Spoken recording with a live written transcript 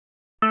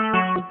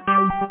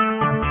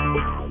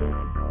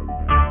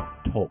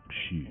Talk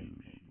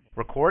shoes.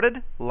 Recorded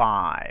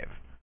live.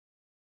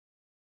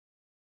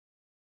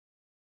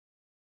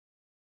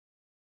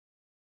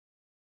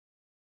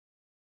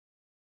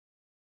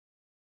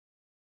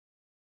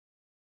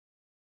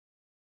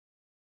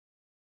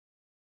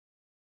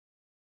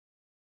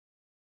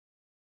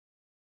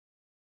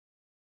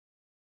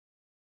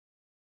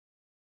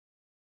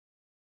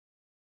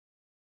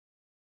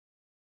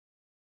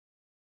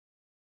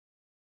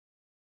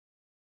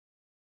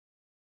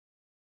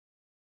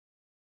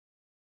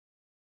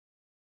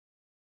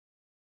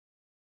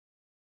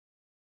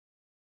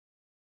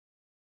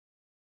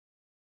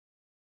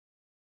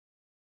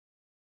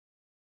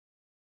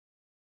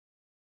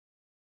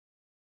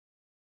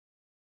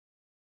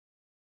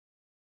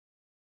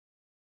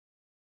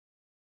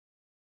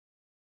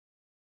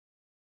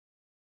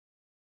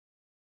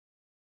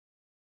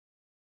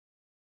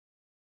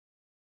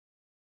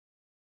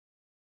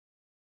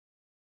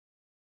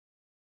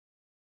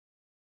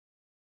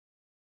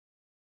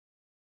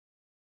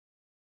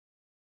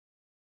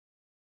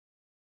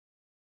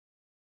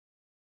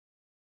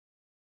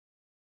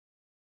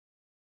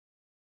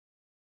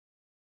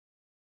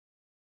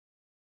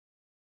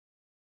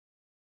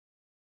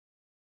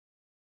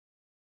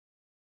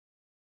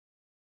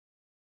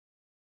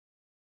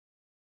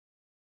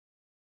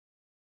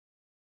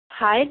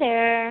 Hi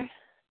there.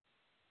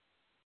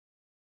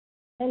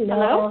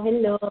 Hello.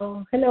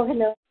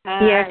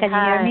 Here, can you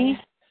hear me?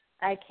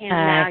 I can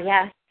now,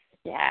 yes.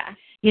 Yeah.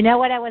 You know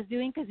what I was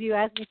doing? Because you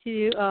asked me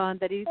to,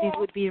 this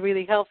would be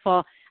really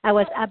helpful. I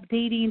was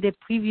updating the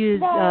previous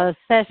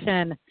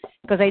session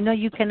because I know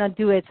you cannot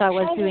do it, so I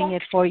was doing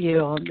it for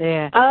you.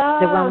 The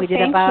one we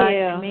did about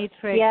the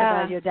matrix,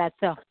 about your dad.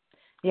 So,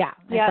 I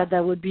thought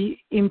that would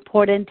be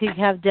important to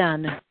have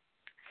done.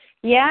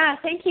 Yeah,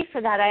 thank you for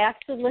that. I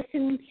actually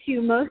listened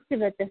to most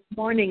of it this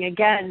morning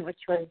again, which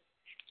was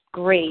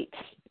great.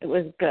 It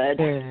was good.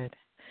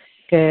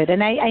 Good.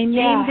 And I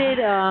named it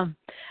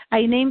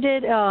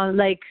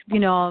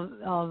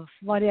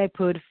what did I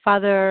put?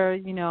 Father,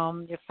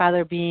 your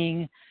father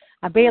being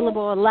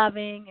available,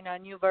 loving, a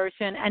new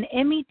version. And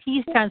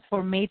MET stands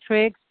for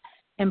Matrix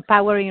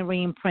Empowering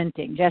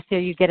Reimprinting, just so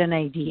you get an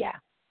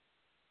idea.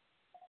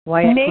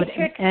 Why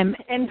Matrix I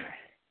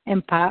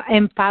put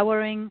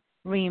Empowering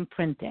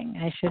Reimprinting.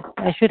 I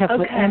should have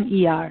put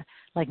MER,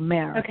 like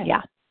Mare. Okay.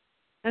 Yeah.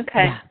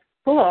 Okay. Yeah.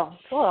 Cool.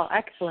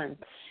 Excellent.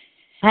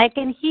 I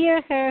can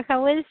hear her.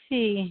 How is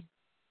she?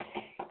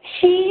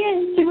 She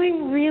is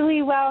doing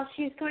really well.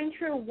 She's going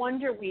through a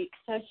Wonder Week,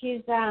 so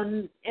she's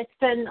it's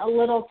been a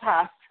little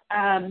tough.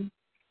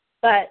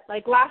 But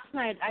like last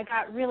night, I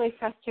got really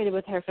frustrated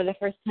with her for the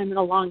first time in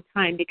a long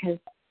time because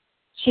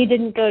she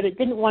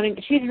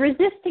she's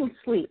resisting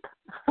sleep.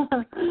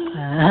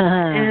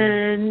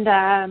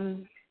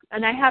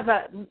 And I have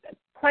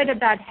quite a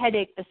bad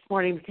headache this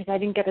morning because I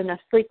didn't get enough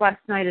sleep last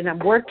night and I'm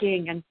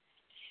working and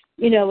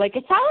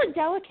it's all a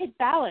delicate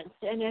balance.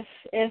 And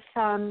if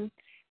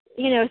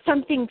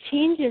something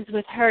changes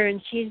with her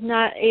and she's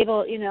not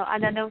able, and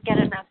I don't get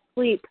enough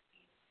sleep,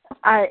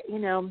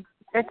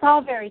 it's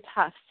all very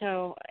tough.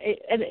 So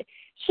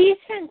she's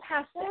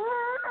fantastic,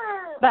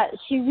 but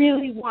she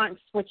really wants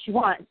what she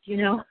wants,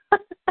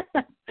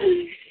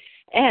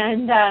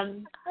 and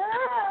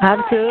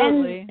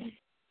absolutely. And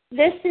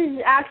this is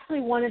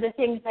actually one of the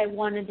things I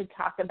wanted to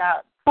talk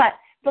about. But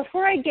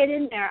before I get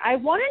in there, I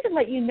wanted to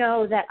let you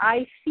know that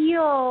I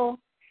feel,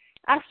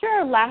 after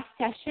our last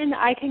session,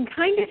 I can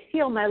kind of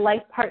feel my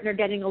life partner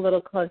getting a little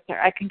closer.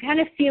 I can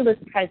kind of feel his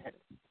presence.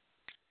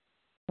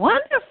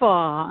 Wonderful.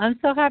 I'm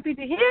so happy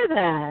to hear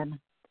that.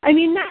 I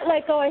mean, not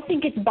like, I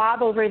think it's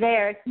Bob over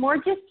there. It's more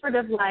just sort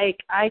of like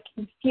I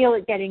can feel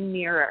it getting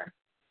nearer.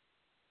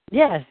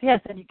 Yes,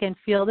 and you can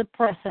feel the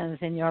presence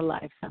in your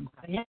life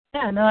somehow. Yeah,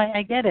 no,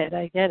 I get it.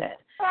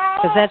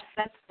 Because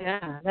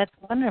that's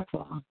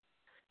wonderful.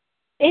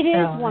 It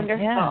is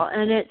wonderful,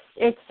 and it's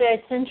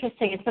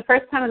interesting. It's the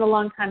first time in a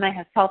long time I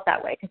have felt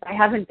that way because I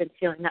haven't been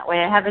feeling that way.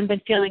 I haven't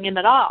been feeling him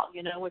at all,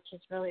 which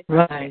is really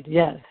right.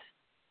 Yes.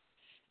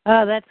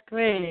 Oh, that's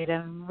great.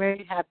 I'm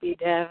very happy,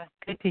 Deb.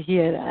 Good to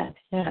hear that.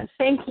 Yes.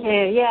 Thank you.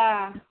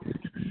 Yeah.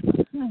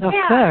 Of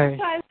course.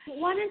 So I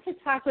wanted to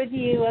talk with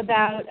you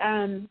about.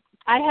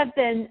 I have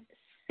been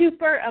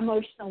super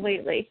emotional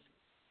lately.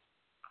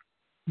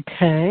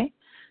 Okay.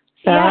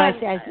 So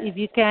if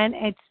you can,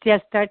 it's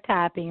just start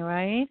tapping,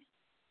 right?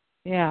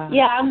 Yeah.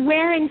 Yeah, I'm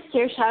wearing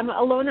Saoirse. I'm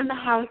alone in the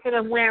house, and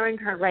I'm wearing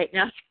her right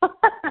now.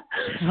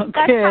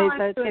 Okay,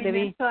 so it's going to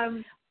be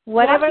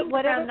whatever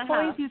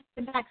point you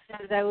can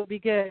access, that would be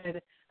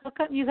good. How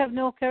come you have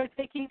no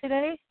caretaking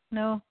today?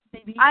 No,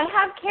 maybe. I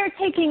have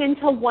caretaking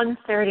until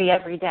 1:30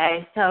 every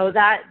day, so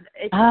that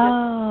it's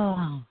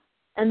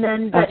and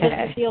then this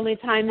is the only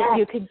time that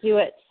you could do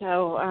it.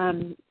 So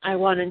I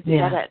wanted to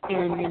get it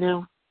in.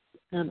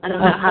 I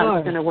don't know how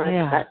it's going to work,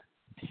 but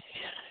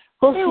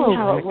we'll see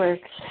how it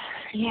works.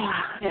 Yeah.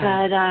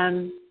 But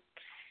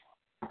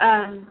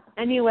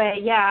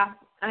anyway,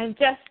 I'm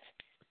just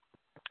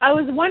I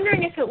was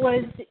wondering if it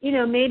was,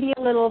 maybe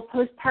a little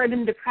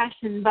postpartum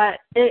depression, but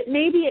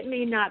maybe it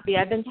may not be.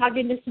 I've been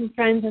talking to some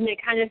friends, and they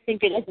kind of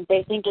think it isn't.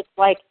 They think it's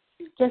like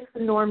just the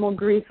normal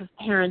grief of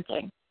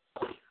parenting.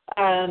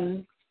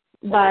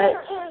 But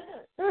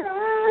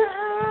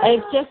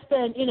I've just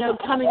been,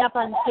 coming up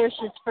on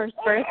Saoirse's first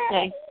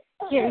birthday.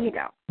 Here you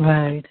go.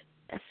 Right.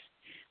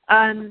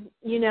 And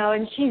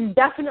she's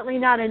definitely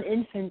not an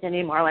infant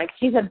anymore. Like,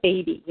 she's a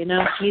baby,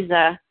 She's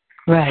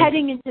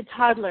heading into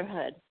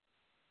toddlerhood.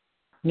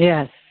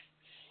 Yes.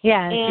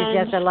 Yeah, and she's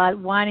just a lot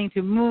wanting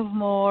to move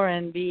more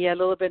and be a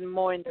little bit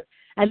more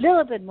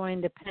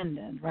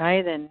independent,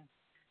 right? And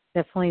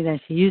definitely than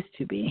she used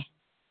to be.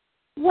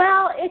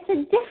 Well, it's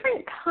a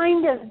different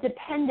kind of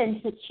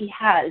dependence that she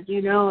has,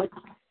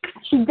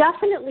 She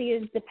definitely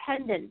is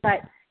dependent, but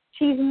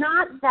she's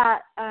not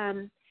that.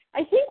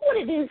 I think what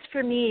it is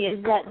for me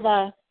is that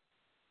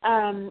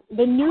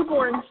the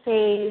newborn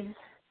phase,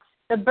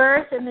 the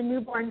birth and the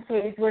newborn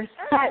phase were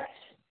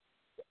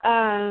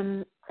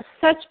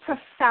such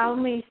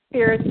profound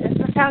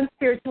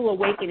spiritual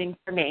awakening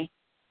for me.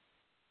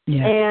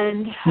 Yeah.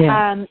 And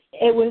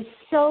it was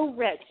so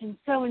rich and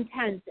so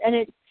intense,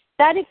 and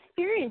that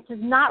experience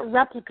is not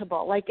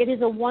replicable. Like, it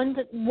is a once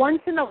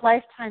in a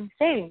lifetime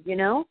thing,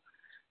 the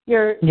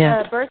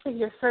birth of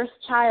your first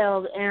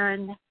child,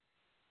 and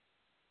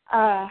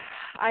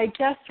I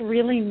just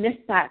really miss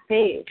that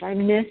phase. I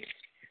miss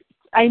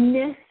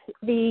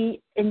the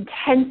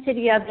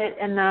intensity of it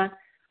and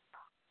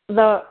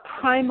the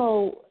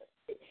primal,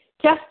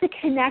 just the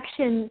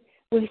connection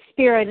with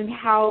spirit, and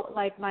how,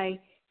 like, my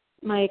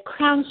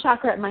crown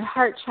chakra and my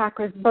heart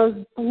chakras both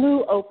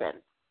blew open.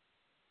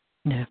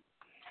 Yeah.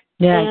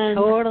 Yeah, and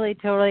totally.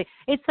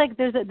 It's like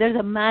there's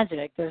a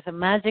magic to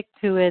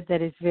it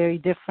that is very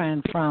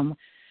different from.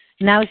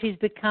 Now she's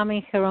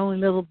becoming her own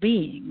little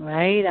being,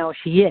 right? Now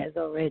she is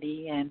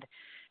already, and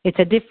it's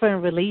a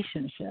different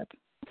relationship.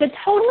 It's a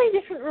totally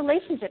different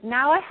relationship.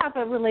 Now I have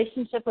a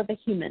relationship with a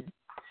human,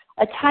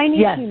 a tiny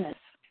human.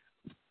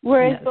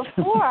 Whereas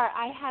before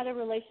I had a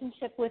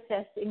relationship with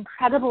this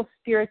incredible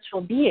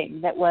spiritual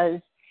being that was,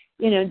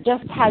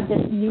 just had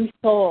this new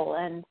soul,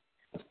 and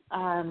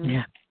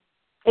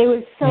it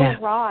was so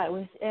raw. It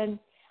was, and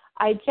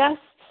I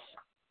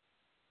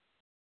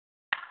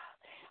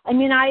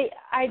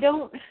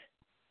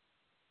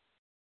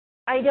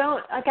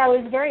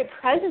was very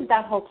present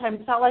that whole time.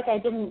 It's not like I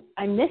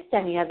missed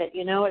any of it,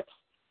 It's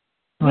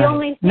the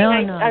only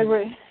thing I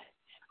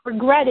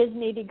regret is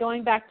maybe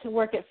going back to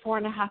work at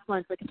 4.5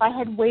 months. Like, if I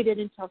had waited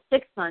until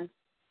 6 months,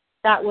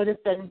 that would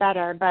have been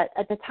better. But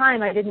at the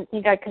time, I didn't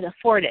think I could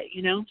afford it,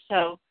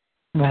 So,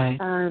 right.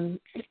 I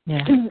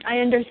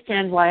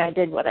understand why I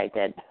did what I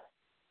did.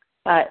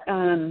 But,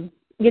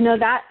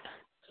 that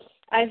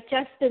I've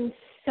just been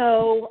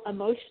so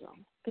emotional.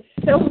 It's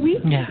so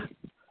weak.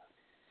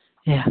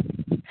 Yeah.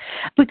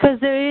 Because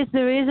there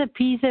is a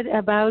piece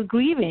about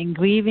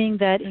grieving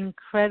that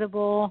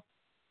incredible,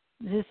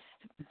 the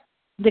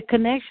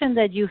connection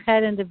that you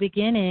had in the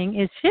beginning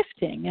is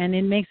shifting, and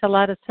it makes a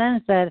lot of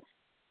sense that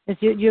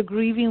you're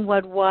grieving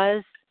what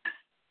was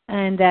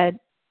and that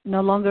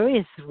no longer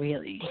is,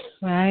 really,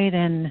 right?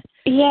 And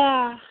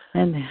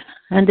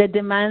and the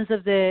demands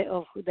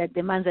the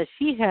demands that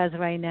she has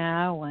right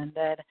now, and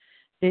that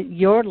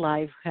your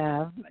life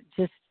have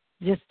just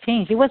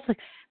changed. It was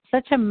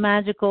such a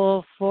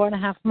magical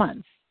 4.5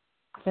 months,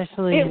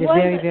 especially at the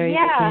very, very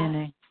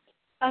beginning.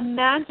 A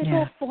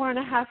magical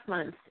 4.5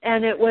 months,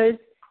 and it was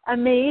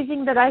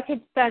amazing that I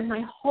could spend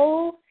my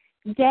whole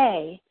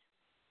day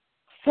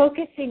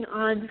focusing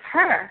on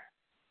her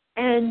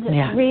and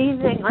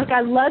raising. Like,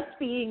 I loved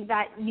being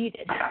that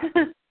needed.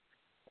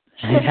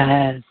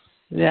 Yes.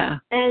 Yeah.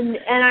 And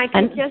I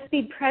could just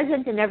be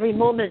present in every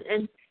moment.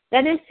 And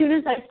then as soon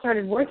as I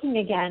started working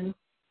again,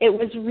 it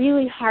was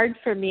really hard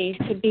for me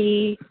to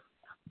be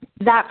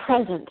that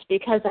present,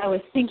 because I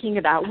was thinking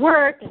about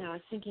work, and I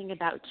was thinking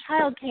about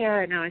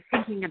childcare, and I was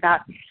thinking about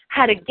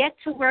how to get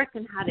to work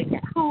and how to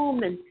get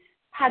home and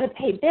how to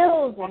pay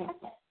bills, and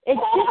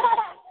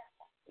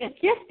it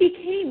just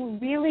became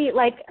really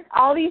like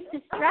all these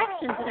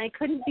distractions, and I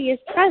couldn't be as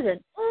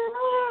present.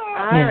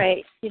 All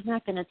right, she's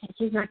not gonna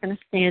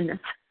stand this.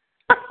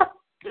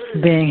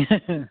 Being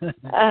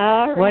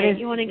all right,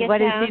 you want to get what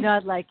down? Is she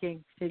not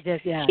liking? I'm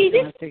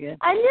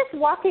just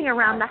walking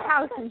around the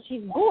house, and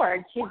she's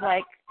bored. She's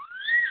like,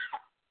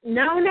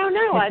 no,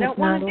 I don't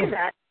want to do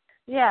that.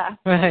 Yeah.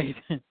 Right.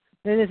 This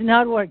is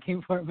not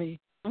working for me.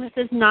 This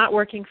is not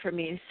working for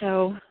me.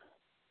 So,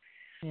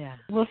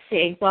 we'll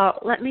see. Well,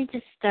 let me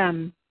just.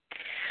 All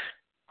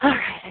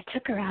right, I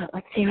took her out.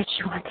 Let's see what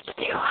she wants to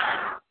do.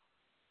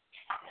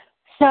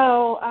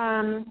 So,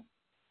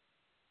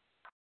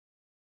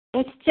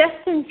 it's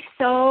just been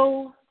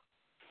so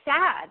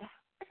sad.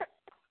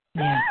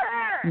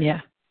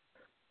 Yeah.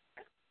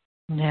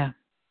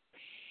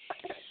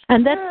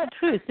 And that's the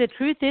truth. The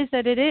truth is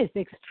that it is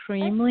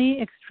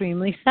extremely,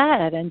 extremely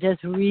sad, and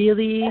just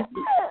really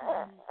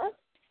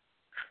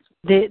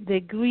the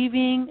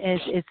grieving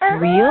is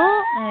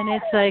real, and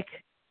it's like,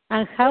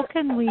 and how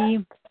can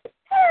we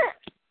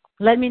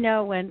let me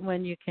know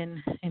when you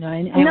can. No,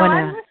 I'm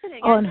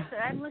listening. Oh,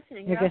 I'm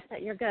listening. You're You're good.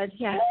 upset. You're good.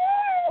 Yeah.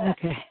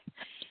 Okay.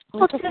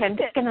 Well, okay. I'm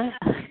just gonna.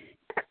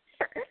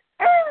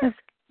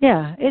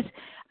 Yeah,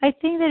 I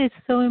think that it's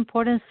so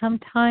important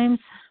sometimes.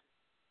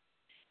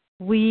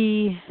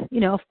 We,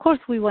 of course,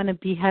 we want to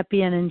be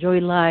happy and enjoy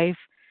life,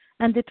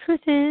 and the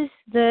truth is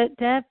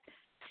that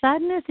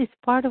sadness is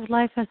part of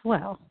life as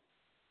well.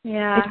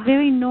 Yeah. It's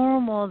very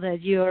normal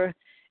that you're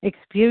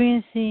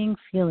feeling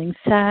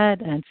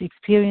sad and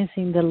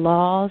experiencing the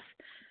loss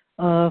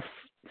of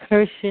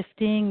her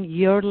shifting,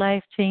 your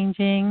life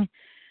changing,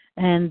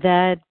 and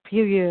that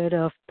period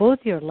of both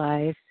your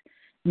lives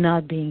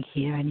not being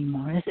here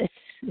anymore.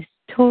 It's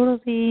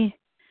totally,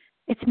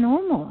 it's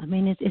normal. I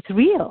mean, it's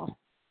real,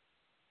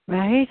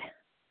 right?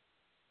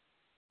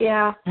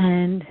 Yeah.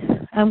 And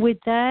with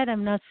that,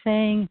 I'm not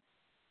saying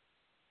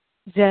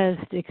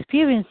just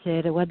experience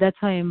it. Well, that's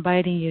why I'm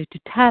inviting you to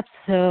tap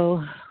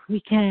so we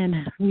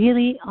can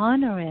really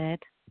honor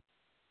it,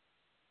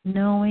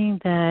 knowing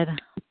that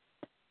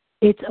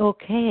it's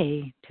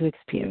okay to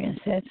experience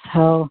it.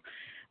 So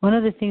one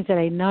of the things that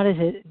I notice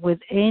is with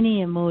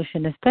any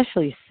emotion,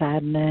 especially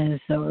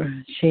sadness or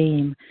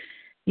shame,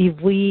 if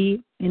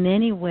we in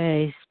any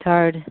way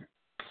start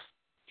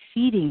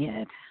feeding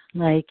it,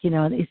 like,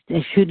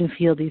 I shouldn't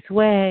feel this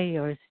way,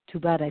 or it's too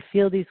bad I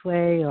feel this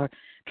way, or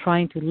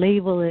trying to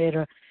label it,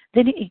 or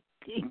then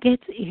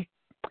it's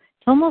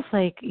almost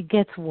like it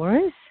gets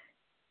worse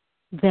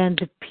than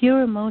the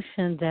pure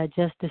emotion that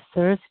just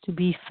deserves to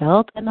be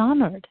felt and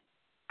honored.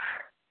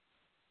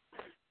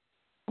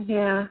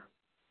 Yeah.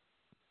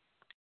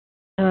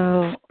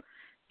 So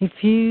if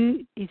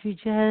you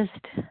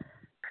just,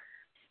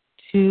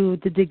 to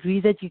the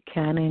degree that you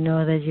can, I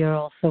know that you're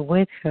also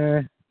with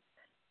her,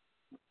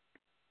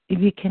 if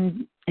you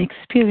can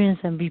experience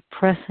and be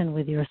present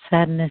with your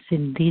sadness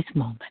in this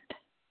moment.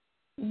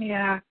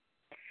 Yeah.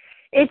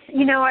 It's,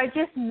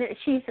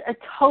 she's a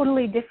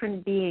totally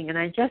different being, and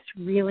I just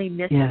really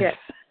missed it.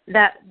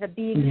 That the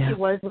being she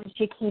was when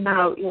she came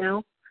out,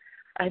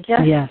 I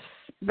just,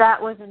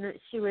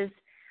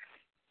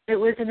 it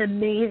was an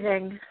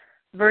amazing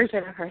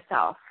version of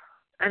herself,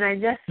 and I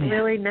just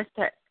really missed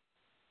it.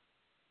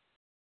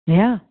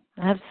 Yeah,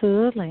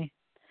 absolutely.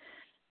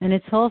 And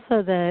it's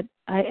also that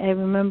I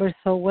remember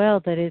so well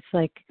that it's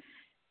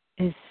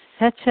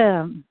such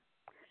an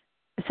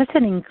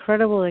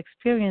incredible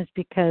experience,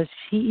 because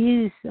she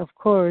is, of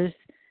course,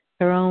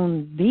 her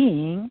own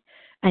being,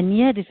 and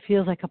yet it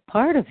feels like a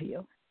part of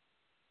you.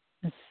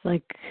 It's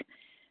like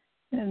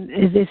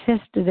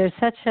there's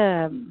such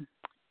a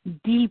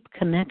deep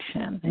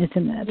connection,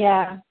 isn't it?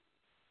 Yeah.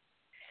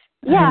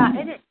 Yeah,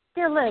 and it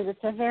still is.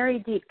 It's a very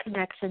deep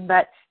connection,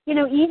 but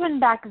even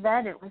back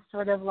then it was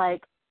sort of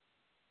like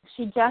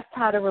she just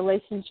had a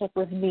relationship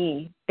with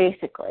me,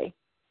 basically.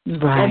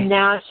 Right. And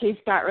now she's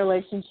got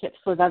relationships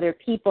with other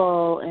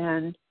people,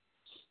 and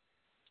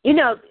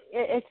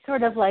it's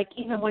sort of like,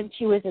 even when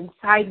she was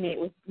inside me, it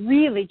was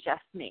really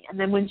just me. And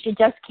then when she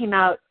just came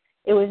out,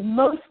 it was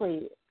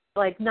mostly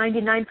like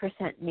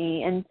 99%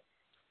 me, and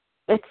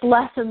it's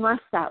less and less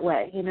that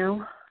way,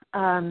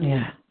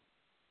 Yeah.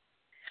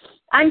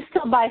 I'm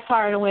still by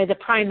far and away the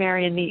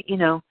primary in me,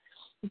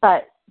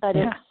 but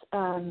it's,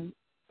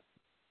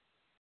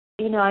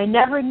 I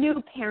never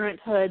knew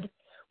parenthood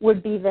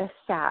would be this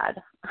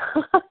sad.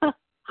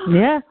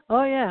 Yeah.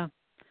 Oh, yeah.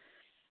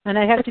 And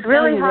I have to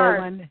tell you hard.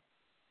 that one,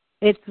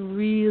 it's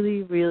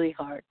really, really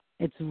hard.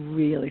 It's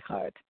really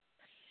hard.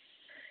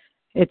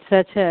 It's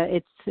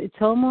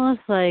it's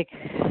almost like,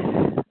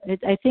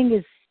 I think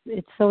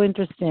it's so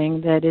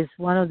interesting that it's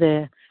one of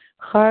the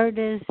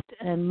hardest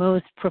and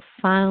most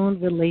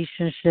profound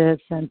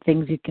relationships and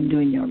things you can do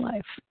in your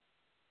life.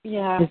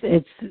 Yeah.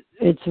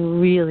 It's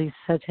really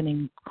such an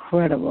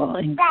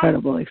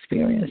incredible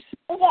experience.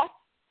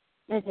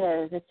 It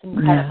is. It's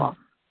incredible.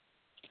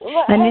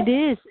 Yeah. And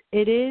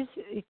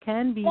it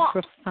can be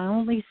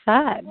profoundly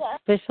sad,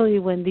 especially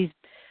when these,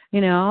 I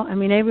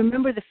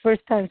remember the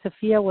first time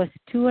Sophia was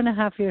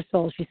 2.5 years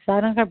old. She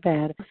sat on her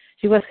bed.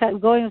 She was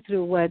going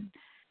through what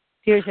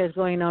Saoirse is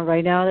going on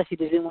right now, that she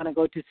didn't want to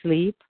go to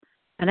sleep.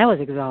 And I was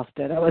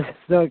exhausted. I was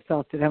so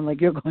exhausted. I'm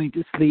like, you're going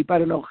to sleep. I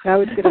don't know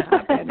how it's going to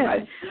happen,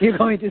 but you're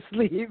going to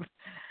sleep.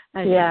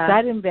 And she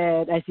sat in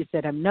bed, and she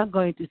said, I'm not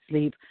going to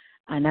sleep,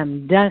 and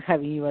I'm done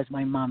having you as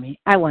my mommy.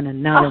 I want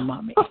another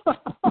mommy.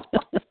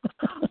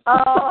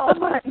 Oh,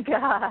 my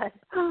God.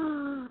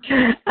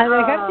 And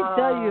I have to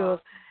tell you,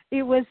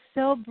 it was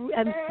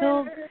I'm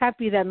so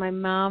happy that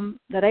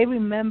that I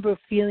remember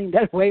feeling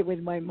that way with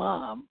my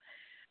mom.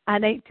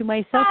 And to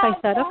myself, I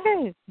thought,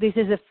 okay, this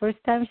is the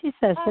first time she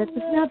says it.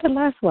 It's not the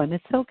last one.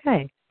 It's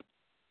okay.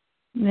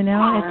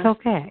 It's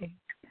okay.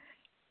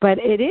 But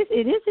it is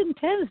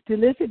intense to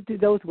listen to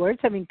those words.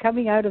 I mean,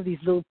 coming out of this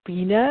little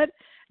peanut,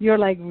 you're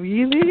like,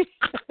 really?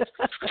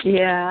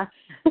 Yeah.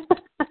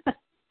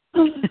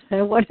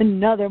 I want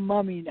another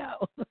mommy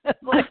now.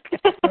 Like,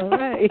 all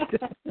right.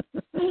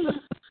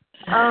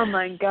 Oh,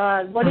 my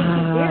God. What did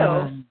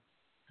you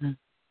do?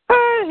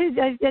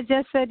 I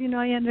just said,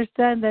 I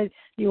understand that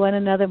you want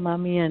another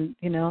mommy, and,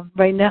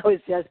 right now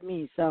it's just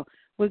me, so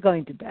we're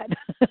going to bed.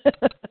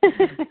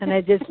 And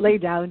I just lay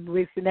down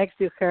next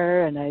to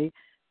her, and I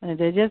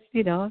just,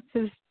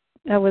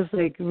 I was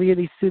like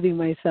really soothing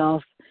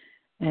myself.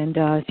 And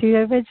she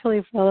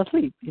eventually fell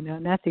asleep.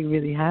 Nothing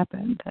really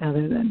happened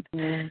other than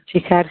she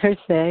had her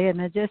say,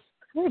 and I just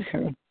heard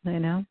her,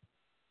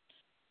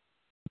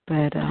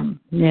 But,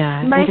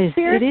 my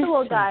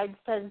spiritual guide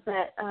says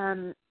that,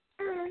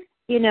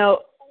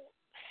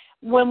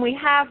 when we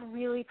have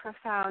really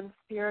profound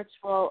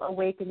spiritual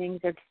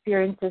awakenings or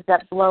experiences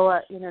that blow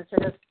us,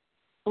 sort of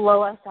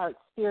blow us out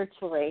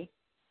spiritually,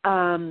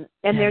 and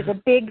there's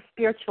a big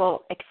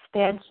spiritual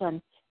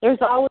expansion, there's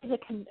always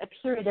a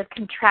period of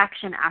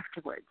contraction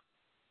afterwards.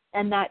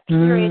 And that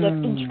period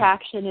of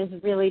contraction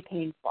is really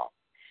painful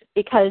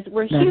because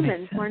we're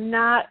humans. We're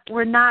not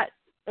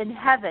in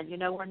heaven,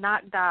 we're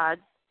not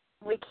gods.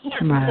 We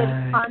can't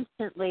live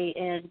constantly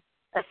in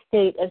a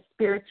state of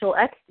spiritual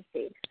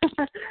ecstasy.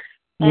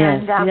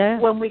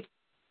 And when we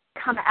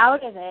come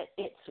out of it,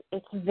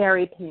 it's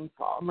very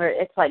painful.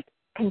 It's like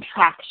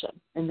contraction,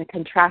 and the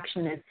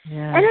contraction is,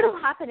 and it'll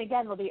happen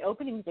again. There'll be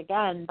openings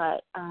again,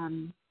 but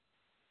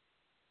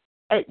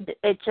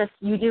it just,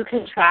 you do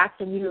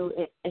contract, and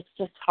it's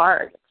just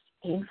hard. It's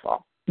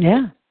painful.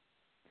 Yeah,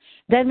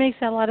 that makes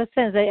a lot of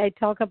sense. I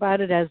talk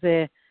about it as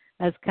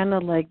kind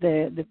of like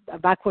the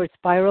backward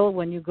spiral.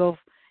 When you go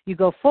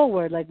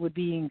forward, like would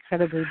be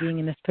incredibly being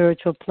in a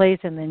spiritual place,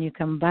 and then you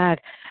come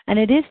back. And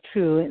it is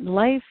true in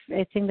life.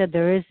 I think that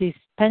there is this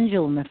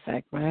pendulum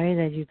effect, right?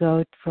 That you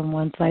go from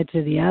one side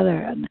to the other,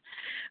 and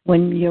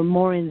when you're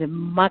more in the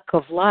muck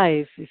of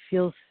life, it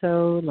feels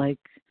so like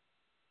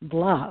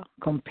blah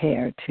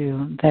compared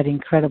to that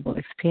incredible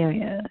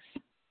experience.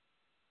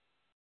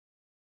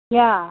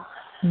 Yeah,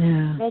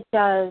 it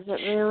does.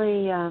 It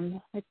really,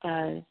 it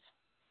does.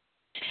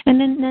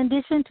 And in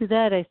addition to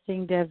that, I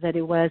think, Deb, that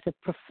it was a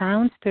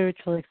profound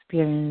spiritual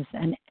experience,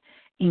 an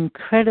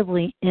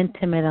incredibly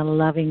intimate and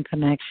loving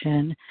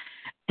connection.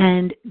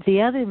 And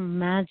the other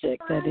magic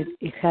that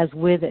it has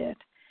with it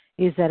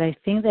is that I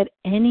think that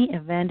any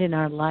event in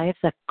our lives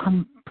that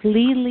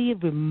completely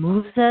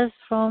removes us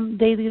from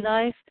daily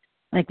life,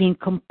 like being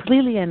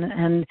completely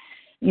and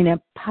in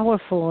a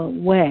powerful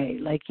way,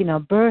 like,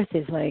 birth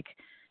is like,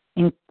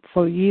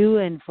 for you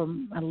and for,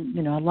 a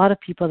lot of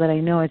people that I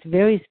know, it's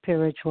very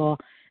spiritual.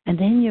 And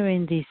then you're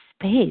in this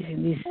space,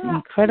 in this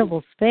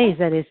incredible space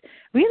that is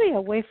really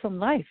away from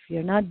life.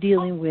 You're not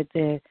dealing with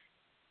the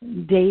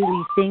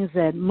daily things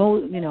that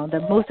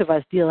most of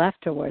us deal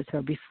afterwards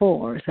or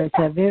before. So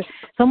it's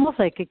almost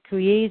like it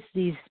creates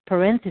these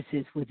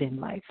parentheses within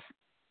life.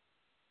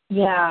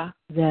 Yeah.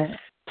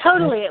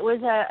 Totally. It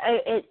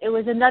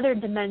was another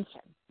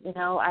dimension.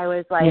 I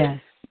was like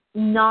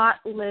not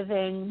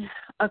living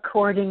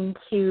according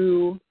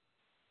to.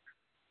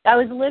 I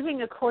was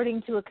living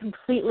according to a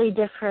completely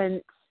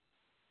different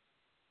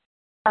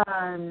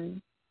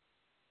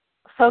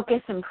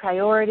focus and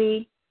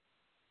priority,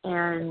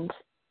 and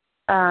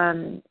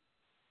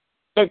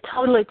it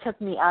totally took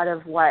me out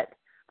of what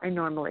I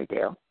normally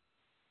do.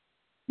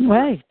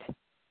 Right.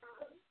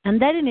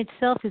 And that in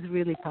itself is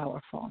really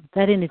powerful.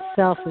 That in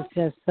itself is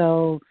just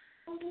so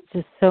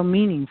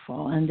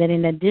meaningful. And then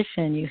in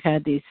addition, you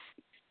had this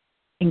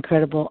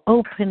incredible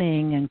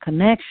opening and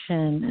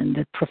connection and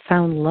the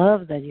profound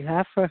love that you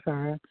have for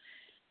her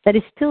that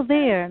is still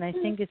there. And I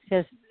think it's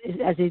just,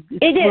 as it's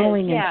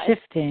growing and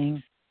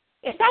shifting.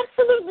 It's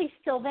absolutely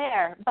still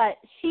there. But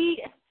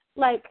she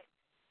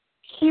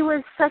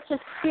was such a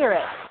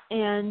spirit,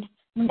 and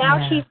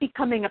now she's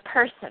becoming a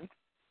person.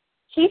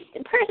 She's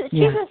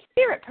a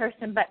spirit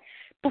person, but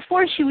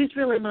before she was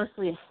really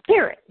mostly a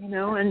spirit,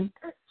 and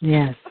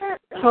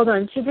hold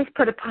on, she just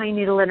put a pine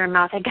needle in her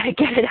mouth. I gotta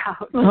get it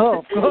out. Oh,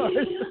 of course.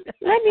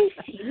 Let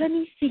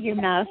me see your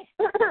mouth.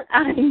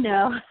 I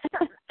know.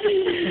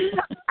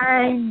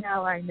 I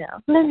know.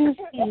 Let me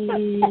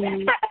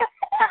see.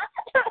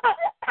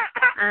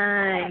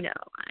 I know.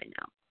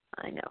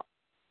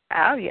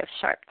 Oh, you have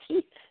sharp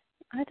teeth.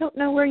 I don't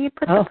know where you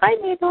put the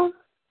pine needle.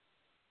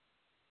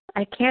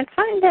 I can't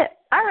find it.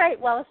 All right,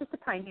 well, it's just a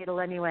pine needle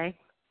anyway.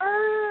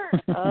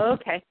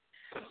 Okay.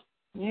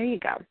 There you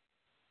go.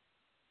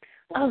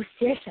 Oh,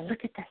 seriously,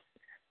 look at this.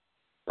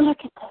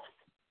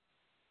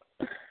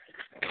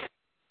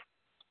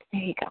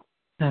 There you go.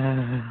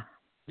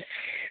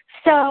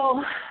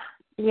 So,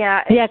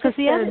 because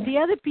the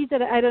other piece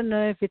that I don't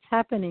know if it's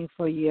happening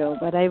for you,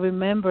 but I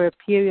remember a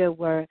period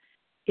where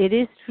it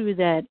is true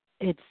that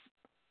it's,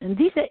 and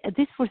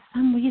this for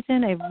some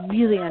reason I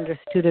really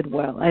understood it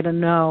well. I don't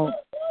know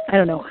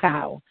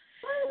how.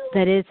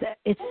 That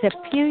it's a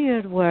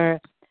period where,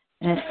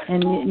 and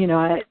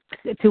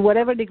to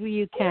whatever degree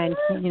you can,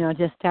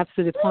 just tap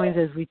through the points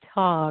as we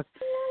talk.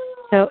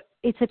 So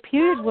it's a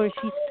period where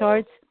she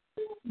starts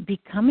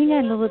becoming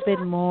a little bit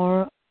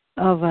more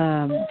of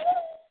a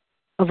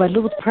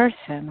little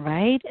person,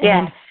 right? Yeah.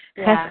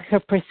 And has her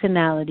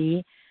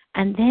personality.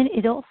 And then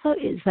it also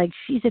is like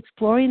she's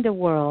exploring the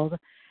world,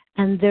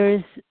 And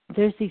there's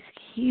this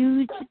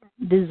huge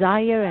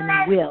desire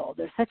and will.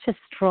 There's such a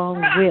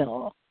strong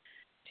will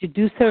to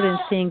do certain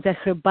things that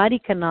her body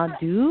cannot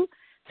do.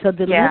 So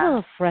the level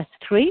of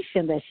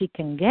frustration that she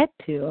can get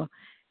to,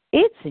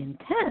 it's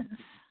intense.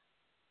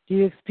 Do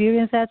you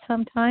experience that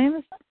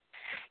sometimes?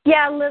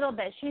 Yeah, a little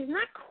bit. She's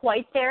not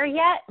quite there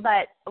yet,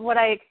 but what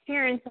I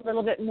experience a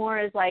little bit more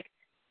is like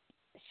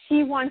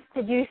she wants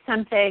to do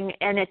something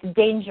and it's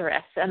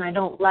dangerous and I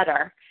don't let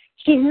her.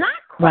 She's not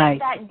quite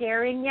that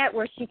daring yet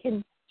where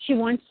she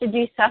wants to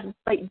do stuff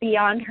like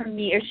beyond her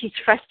means, or she's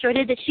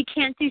frustrated that she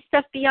can't do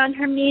stuff beyond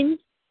her means,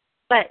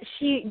 but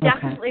she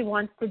definitely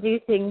wants to do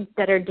things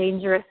that are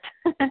dangerous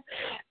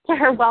to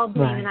her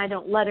well-being, and I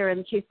don't let her,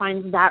 and she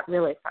finds that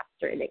really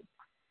frustrating.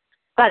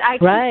 But I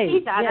can see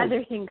that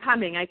other thing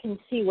coming. I can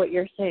see what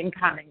you're saying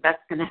coming.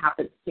 That's going to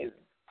happen soon.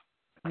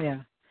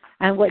 Yeah.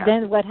 And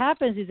then what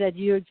happens is that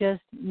you're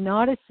just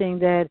noticing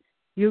that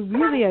you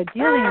really are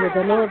dealing with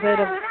a little bit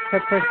of her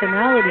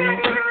personality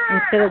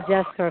instead of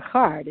just her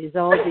heart. Is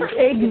all these,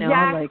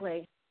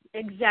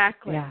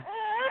 Exactly. Yeah.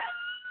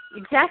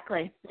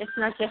 Exactly. It's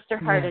not just her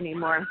heart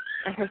anymore,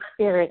 and her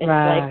spirit.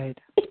 It's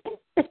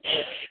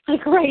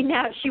like right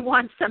now she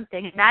wants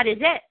something, and that is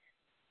it.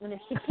 And if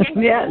she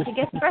can't get it, she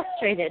gets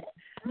frustrated.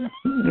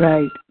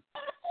 Right.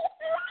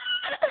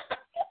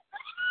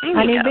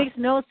 And it makes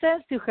no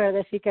sense to her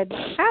that she could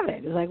have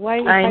it. It's like, why?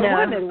 I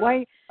want it.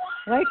 Why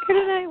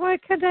couldn't I? Why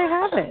couldn't I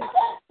have it?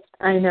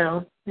 I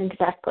know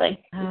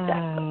exactly.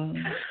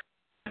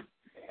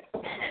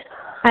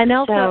 And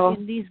also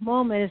in these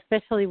moments,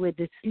 especially with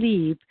the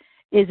sleep,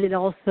 is it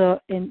also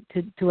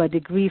to a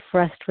degree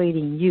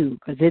frustrating you?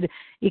 Because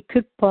it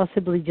could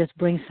possibly just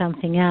bring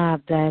something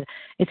up that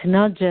it's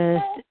not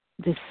just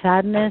the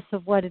sadness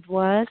of what it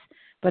was,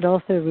 but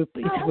also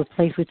it's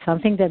replaced with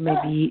something that may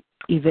be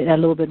even a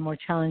little bit more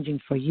challenging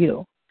for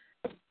you.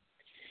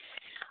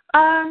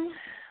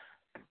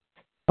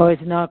 Or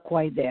it's not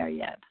quite there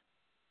yet.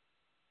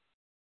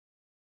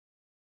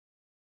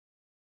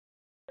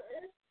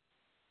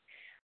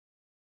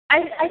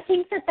 I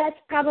think that's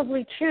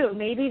probably true.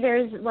 Maybe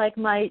there's like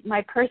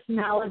my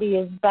personality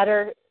is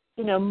better,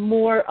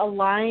 more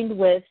aligned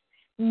with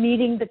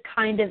meeting the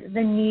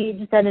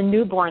needs that a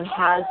newborn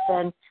has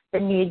than the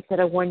needs that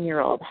a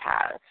 1-year-old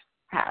has.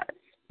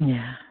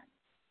 Yeah.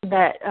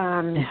 That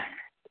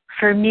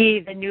for me,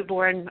 the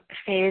newborn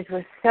phase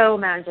was so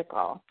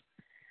magical.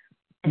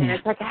 And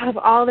it's like I have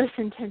all this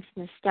intense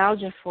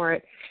nostalgia for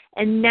it.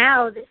 And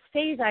now this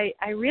phase, I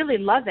really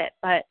love it,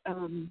 but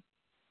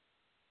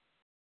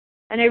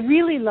and I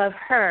really love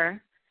her,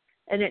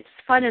 and it's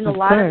fun in a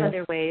lot of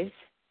other ways.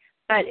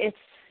 But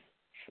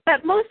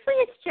mostly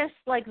it's just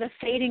like the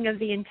fading of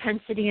the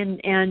intensity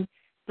and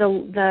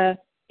the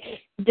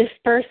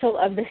dispersal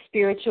of the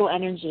spiritual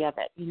energy of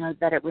it.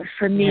 That it was,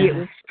 for me, it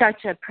was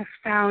such a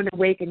profound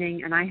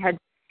awakening, and I had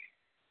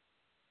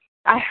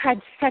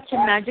such a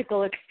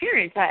magical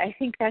experience. I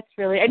think that's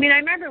really, I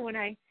remember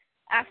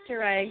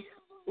after I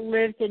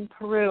lived in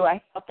Peru,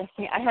 I felt the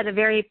same. I had a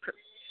very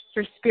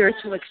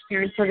spiritual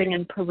experience living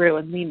in Peru,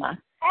 in Lima.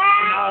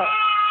 And all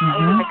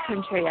over the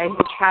country, I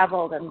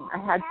traveled, and I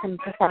had some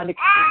profound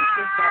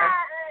experiences there.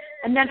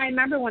 And then I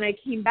remember when I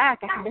came back,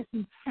 I had this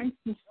intense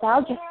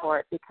nostalgia for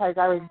it because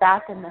I was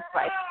back in this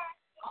like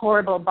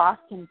horrible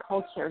Boston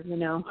culture,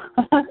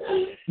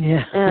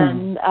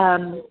 and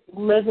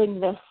living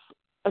this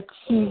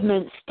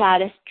achievement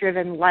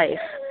status-driven life,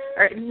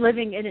 or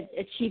living in an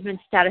achievement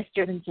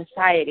status-driven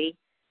society.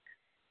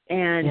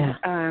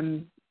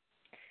 And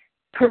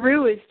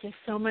Peru is just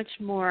so much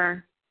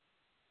more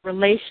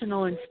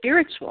relational and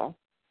spiritual.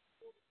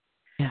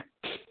 Yeah.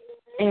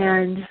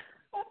 And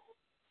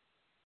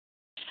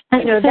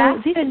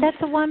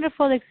that's a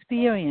wonderful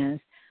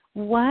experience.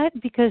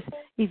 Because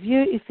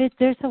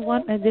there's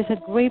a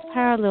great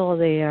parallel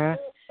there.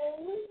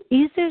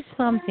 Is there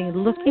something,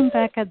 looking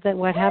back at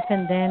what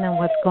happened then and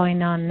what's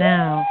going on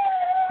now,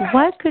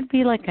 what could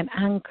be like an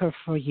anchor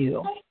for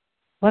you?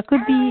 What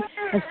could be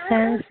a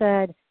sense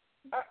that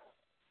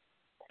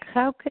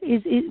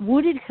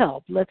would it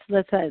help? Let's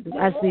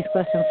ask these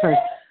questions first.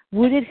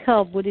 Would it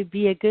help? Would it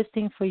be a good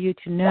thing for you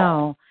to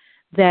know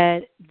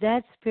that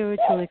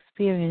spiritual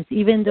experience,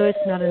 even though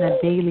it's not on a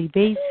daily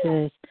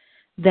basis,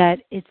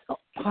 that it's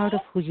part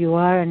of who you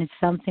are and it's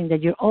something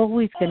that you're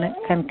always can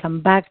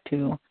come back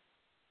to,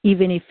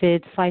 even if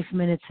it's 5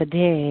 minutes a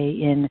day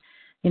in,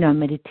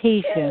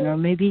 meditation, or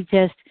maybe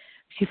just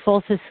she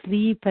falls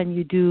asleep and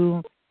you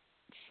do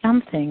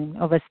something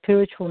of a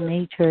spiritual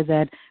nature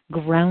that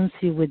grounds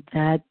you with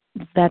that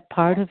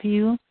part of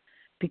you,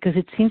 because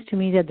it seems to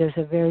me that there's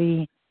a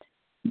very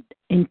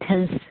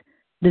intense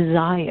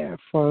desire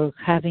for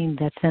having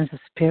that sense of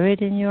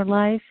spirit in your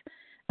life,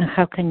 and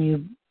how can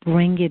you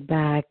bring it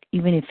back,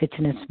 even if it's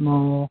in a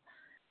small,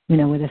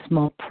 with a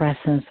small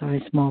presence or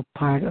a small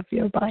part of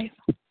your life?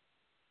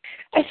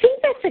 I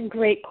think that's a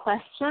great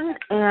question,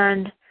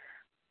 and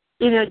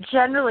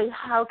generally,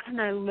 how can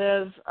I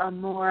live a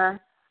more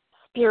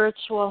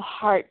spiritual,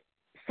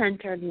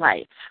 heart-centered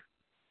life?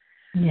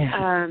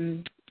 Yeah.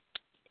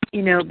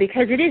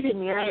 because it is in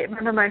me. I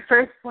remember my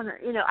first one,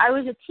 I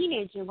was a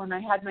teenager when I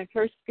had my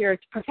first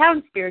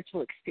profound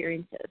spiritual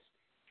experiences.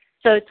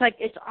 So it's like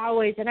it's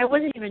always, and I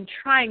wasn't even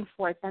trying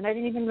for it then. I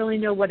didn't even really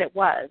know what it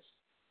was.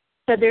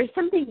 So there's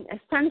something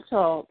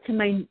essential to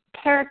my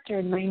character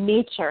and my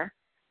nature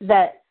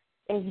that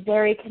is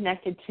very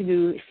connected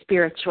to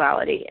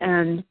spirituality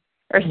or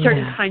a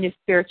certain kind of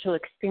spiritual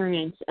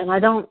experience. And I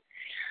don't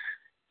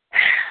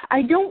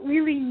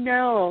really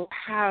know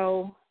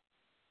how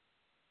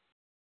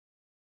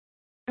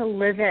to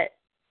live it.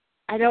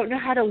 I don't know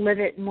how to live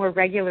it more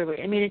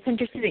regularly. I mean, it's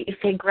interesting that you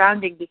say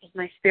grounding because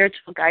my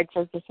spiritual guide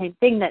says the same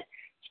thing, that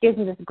she gives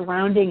me this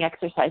grounding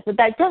exercise. But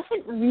that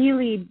hasn't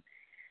really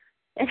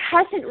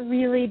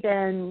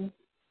been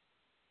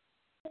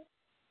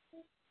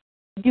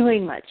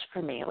doing much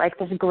for me, like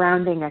this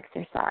grounding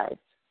exercise.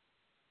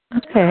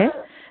 Okay.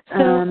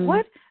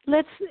 So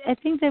I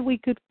think that we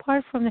could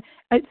part from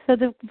so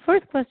the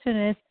first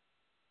question is,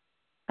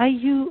 are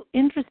you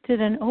interested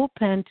and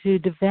open to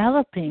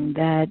developing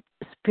that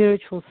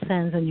spiritual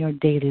sense in your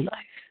daily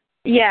life?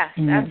 Yes,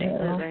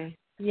 absolutely.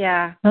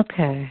 Yeah.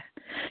 Okay.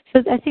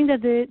 So I think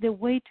that the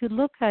way to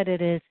look at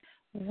it is,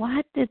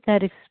 what did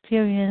that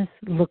experience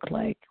look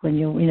like when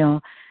you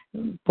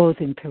both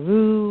in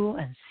Peru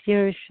and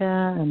Syria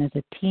and as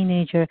a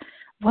teenager?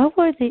 What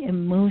were the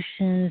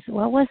emotions?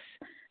 What was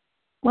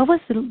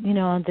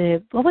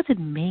it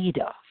made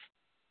of?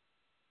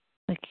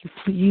 Like if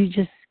you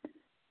just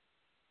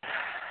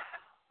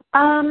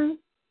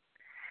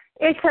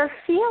it's a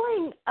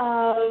feeling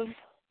of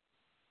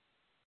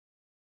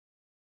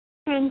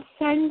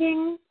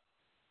transcending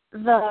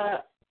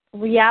the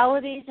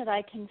realities that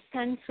I can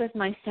sense with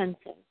my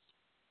senses,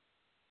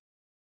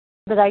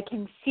 that I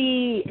can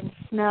see and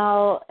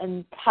smell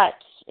and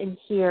touch and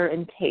hear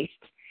and taste,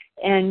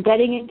 and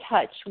getting in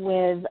touch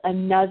with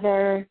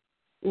another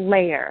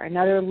layer,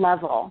 another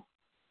level,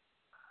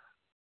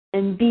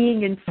 and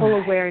being in full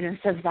awareness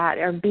of that,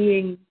 or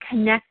being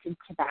connected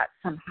to that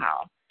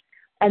somehow.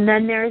 And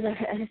then there's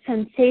a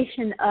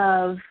sensation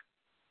of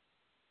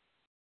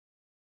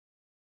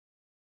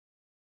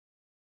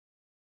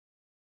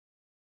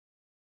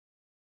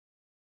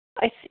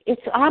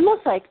it's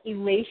almost like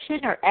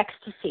elation or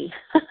ecstasy.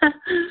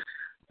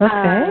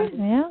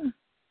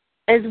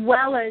 As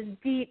well as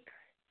deep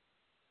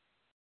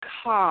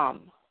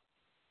calm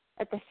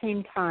at the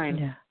same time.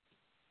 Yeah.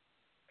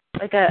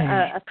 Like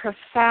a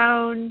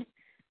profound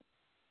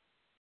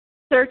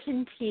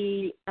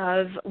certainty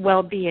of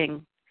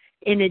well-being,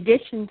 in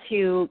addition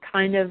to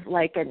kind of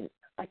like an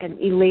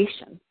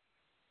elation.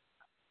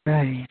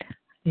 Right.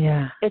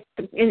 Yeah.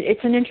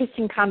 It's an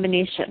interesting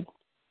combination.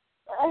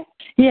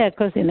 Yeah,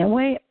 because in a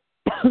way,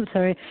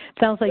 sorry, it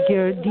sounds like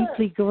you're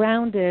deeply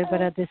grounded,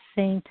 but at the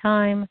same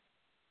time,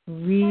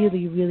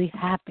 really, really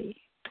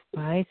happy,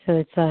 right?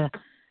 So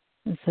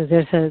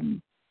there's a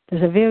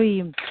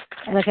very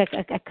like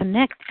a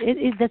connect. Does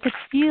it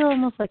feel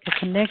almost like a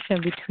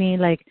connection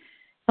between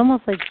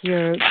almost like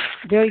you're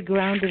very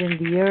grounded in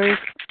the earth,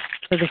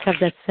 so they have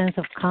that sense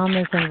of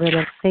calmness and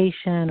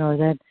relaxation, or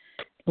that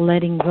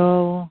letting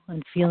go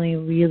and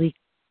feeling really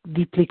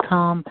deeply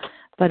calm,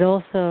 but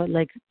also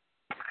like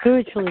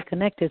spiritually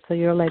connected. So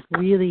you're like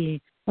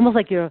really almost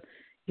like your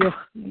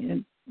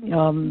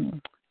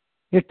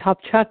top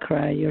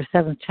chakra, your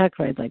seventh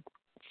chakra, is like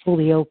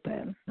fully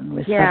open and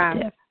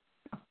receptive.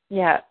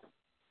 Yeah.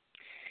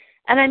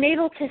 And I'm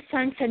able to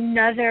sense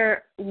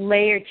another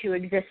layer to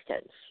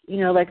existence.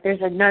 Like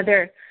there's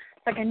another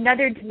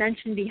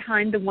dimension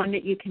behind the one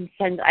that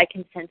I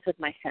can sense with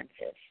my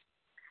senses.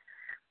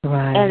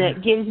 Right. And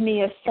it gives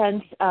me a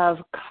sense of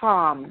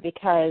calm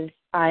because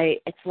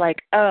it's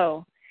like,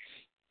 oh,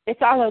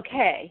 it's all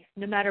okay,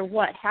 no matter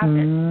what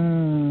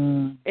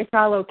happens. It's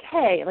all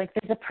okay. Like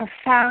there's a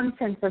profound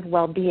sense of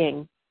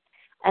well-being,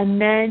 and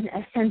then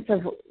a sense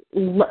of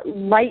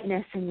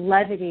lightness and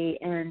levity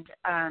and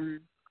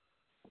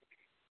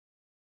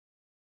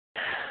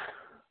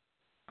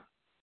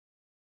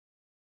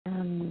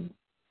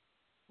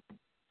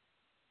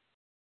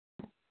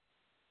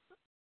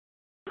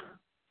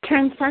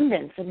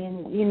transcendence. I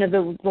mean,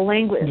 the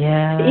language,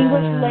 the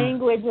English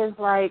language is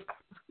like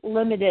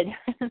limited.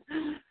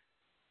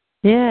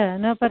 Yeah,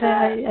 no, but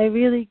I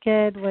really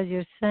get what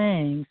you're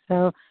saying.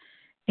 So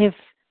if,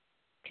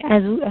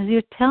 as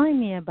you're telling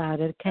me about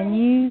it, can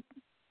you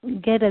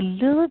get a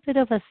little bit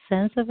of a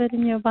sense of it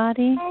in your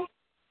body?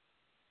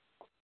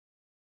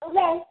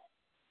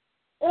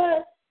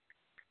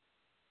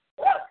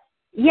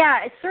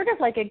 Yeah, it's sort of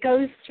like it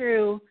goes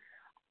through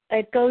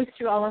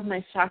all of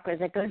my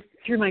chakras. It goes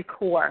through my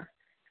core.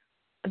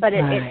 But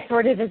it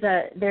sort of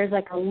there's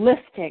like a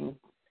lifting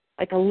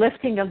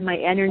of my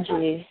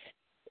energies.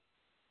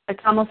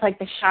 It's almost like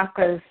the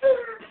chakras.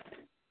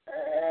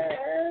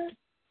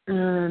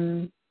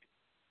 Here,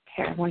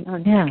 one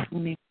on. Yeah.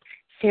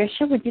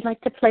 Saoirse, would you like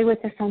to play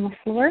with us on the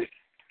floor?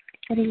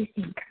 What do you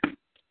think?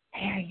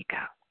 There you go.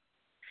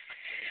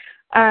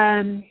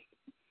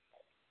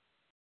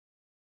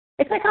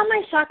 It's like all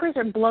my chakras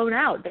are blown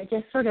out. They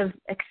just sort of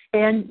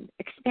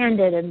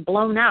expanded and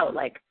blown out,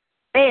 like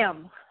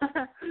bam.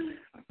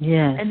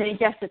 Yes. And they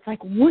just, it's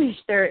like whoosh,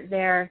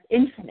 they're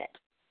infinite.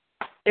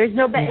 There's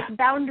no it's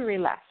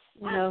boundaryless,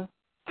 you know.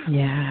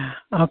 Yeah.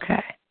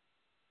 Okay.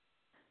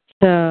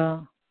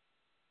 So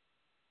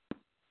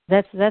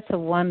that's a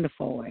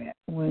wonderful way,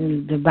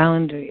 when the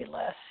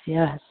boundaryless.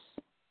 Yes.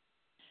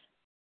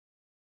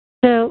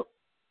 So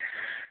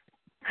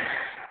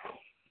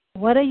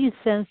what are you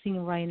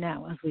sensing right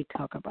now as we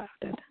talk about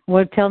it?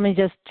 Well, tell me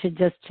just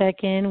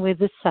check in with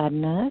the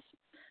sadness,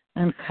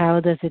 and how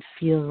does it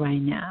feel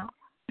right now?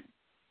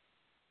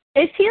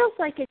 It feels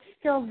like it's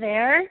still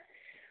there,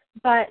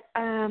 but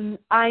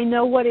I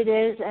know what it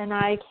is, and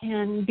I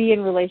can be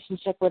in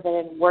relationship with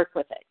it and work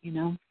with it, you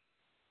know.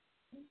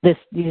 This,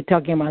 you're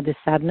talking about the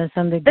sadness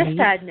and the grief?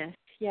 The sadness,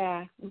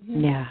 yeah.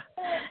 Mm-hmm. Yeah.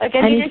 Like,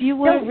 I mean, it's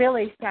still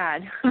really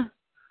sad.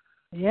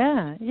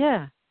 Yeah,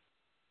 yeah.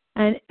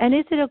 And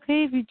is it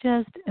okay if you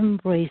just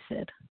embrace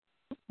it?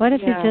 What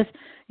if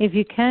if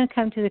you can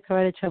come to the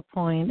courage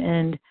point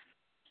and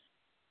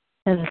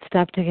let's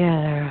stop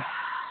together.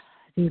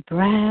 Deep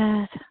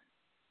breath.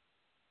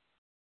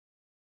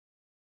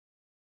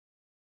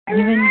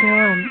 Even though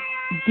I'm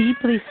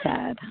deeply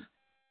sad.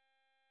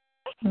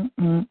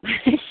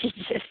 She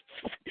just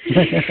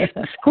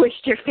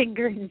squished her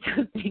finger in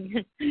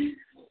something.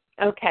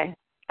 Okay.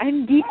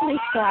 I'm deeply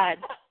sad.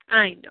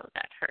 I know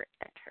that hurt.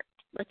 That hurt.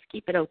 Let's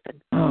keep it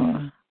open.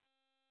 Oh,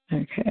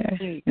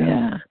 okay.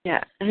 Yeah.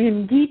 Yeah. I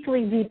am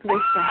deeply, deeply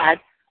sad.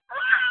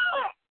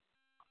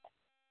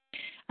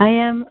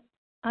 I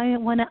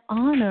want to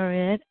honor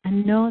it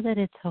and know that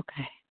it's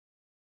okay.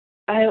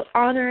 I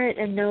honor it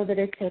and know that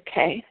it's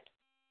okay.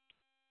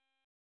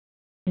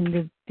 In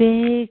the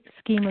big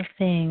scheme of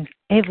things,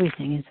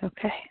 everything is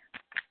okay.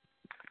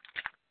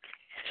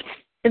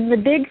 In the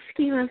big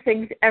scheme of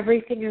things,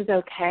 everything is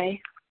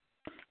okay.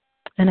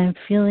 And I'm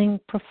feeling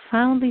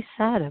profoundly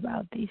sad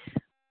about this.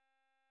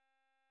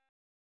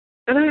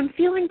 And I'm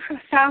feeling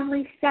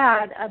profoundly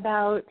sad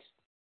about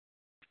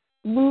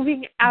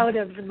moving out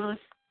of the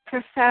most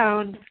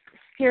profound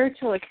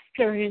spiritual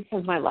experience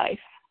of my life,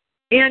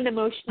 and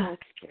emotional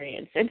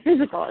experience, and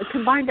physical. It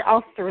combined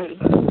all three.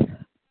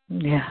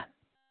 Yeah.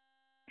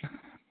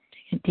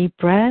 Take a deep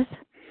breath.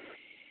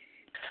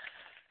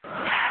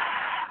 I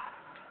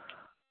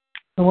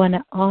want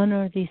to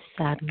honor this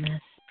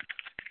sadness.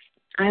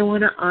 I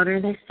want to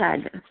honor this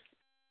sadness.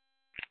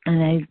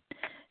 And I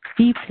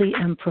deeply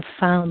and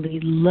profoundly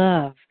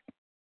love.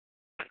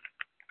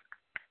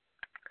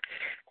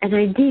 And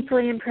I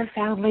deeply and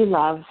profoundly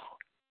love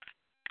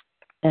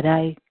that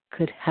I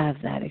could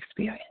have that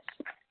experience.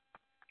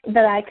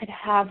 That I could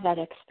have that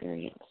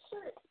experience.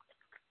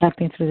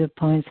 Tapping through the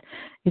points.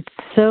 It's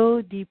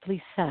so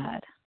deeply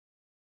sad.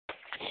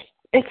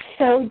 It's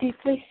so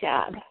deeply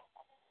sad.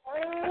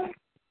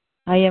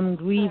 I am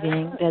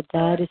grieving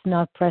that is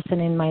not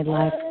present in my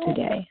life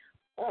today.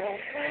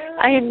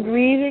 I am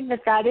grieving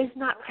that is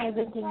not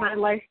present in my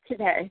life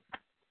today.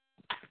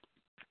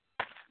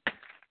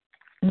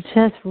 It's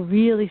just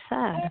really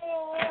sad.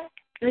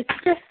 It's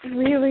just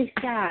really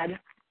sad.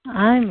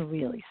 I'm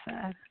really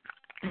sad.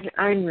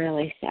 I'm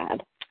really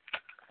sad.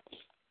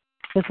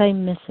 Because I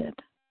miss it.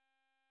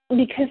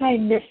 Because I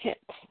miss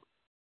it.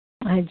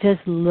 I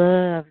just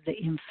love the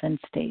infant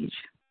stage.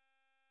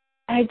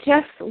 I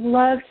just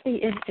love the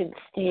infant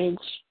stage.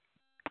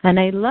 And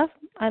I love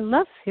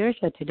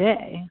Saoirse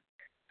today.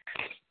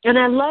 And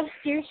I love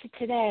Saoirse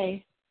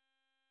today.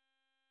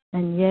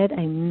 And yet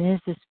I miss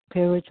the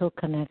spiritual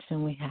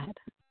connection we had.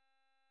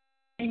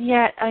 And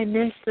yet I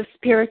miss the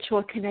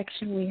spiritual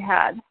connection we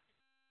had.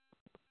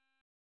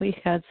 We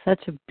had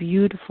such a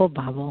beautiful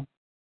bubble.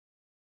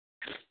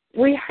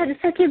 We had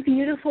such a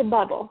beautiful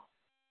bubble.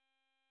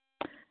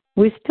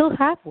 We still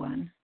have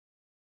one.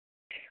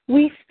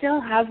 We still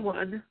have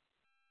one.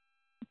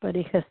 But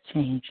it has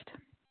changed.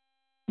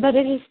 But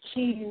it has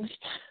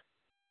changed.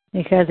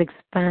 It has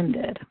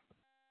expanded.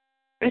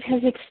 It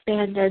has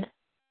expanded.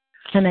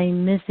 And I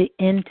miss the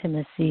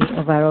intimacy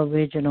of our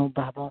original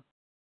bubble.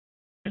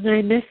 And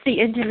I miss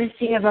the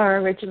intimacy of our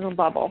original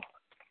bubble.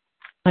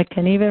 I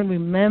can even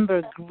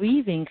remember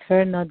grieving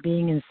her not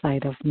being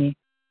inside of me.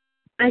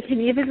 I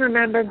can even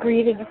remember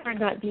grieving her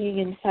not being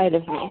inside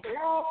of me.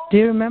 Do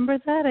you remember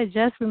that? I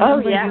just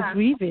remember you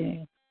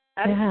grieving.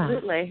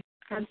 Absolutely.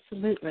 Yeah.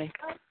 Absolutely.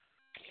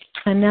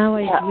 And now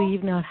I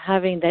grieve not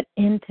having that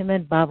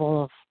intimate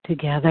bubble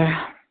together.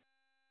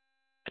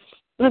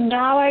 And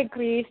now I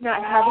grieve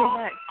not having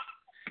that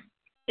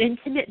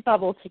intimate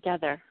bubble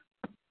together.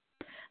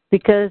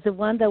 Because the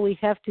one that we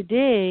have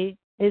today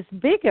is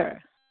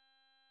bigger.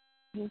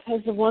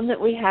 Because the one that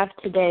we have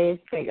today is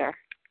bigger.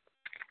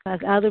 Has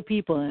other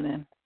people in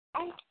it.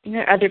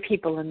 There are other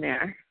people in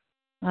there.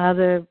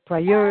 Other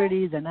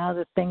priorities and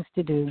other things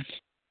to do.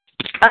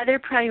 Other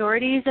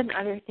priorities and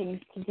other things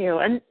to do.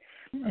 And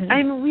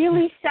I'm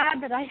really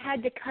sad that I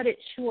had to cut it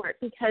short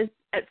because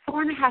at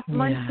 4.5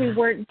 months we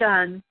weren't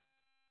done.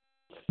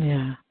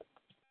 Yeah.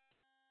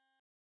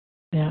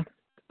 Yeah.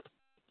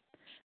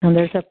 And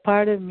there's a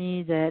part of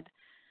me that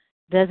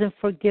doesn't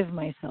forgive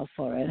myself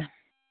for it.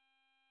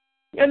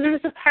 And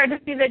there's a part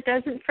of me that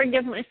doesn't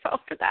forgive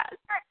myself for that.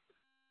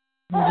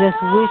 I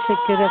just wish I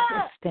could have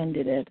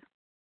extended it.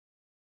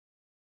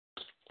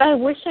 I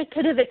wish I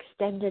could have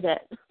extended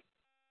it.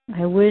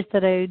 I wish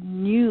that I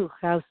knew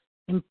how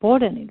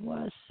important it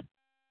was.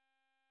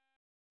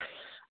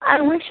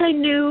 I wish I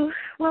knew,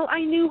 well,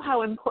 I knew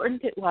how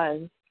important it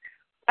was.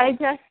 I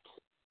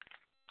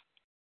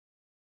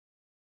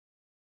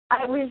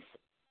was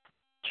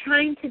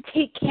trying to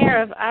take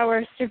care of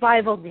our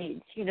survival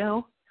needs, you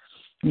know?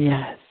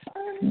 Yes.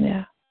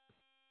 Yeah.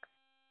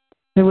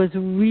 It was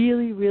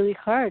really, really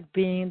hard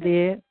being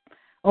the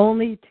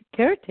only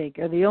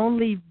caretaker, the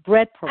only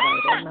bread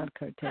provider, not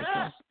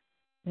caretaker.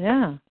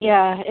 Yeah.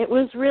 Yeah, it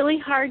was really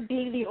hard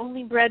being the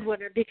only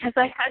breadwinner because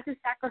I had to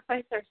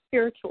sacrifice our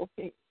spiritual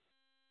faith.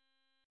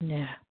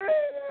 Yeah.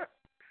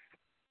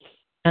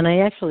 And I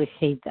actually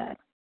hate that.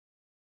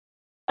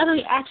 And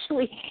I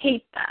actually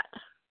hate that.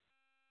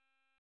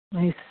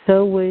 I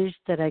so wish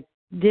that I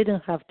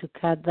didn't have to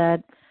cut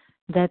that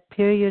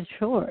period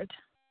short.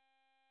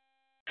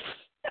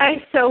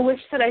 I so wish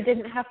that I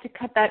didn't have to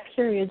cut that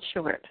period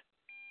short.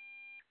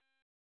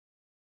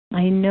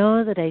 I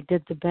know that I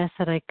did the best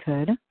that I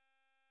could.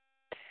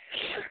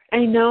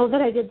 I know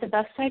that I did the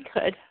best I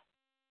could.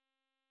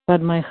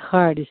 But my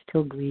heart is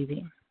still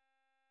grieving.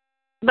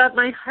 But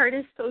my heart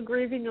is still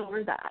grieving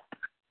over that.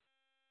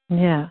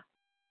 Yeah.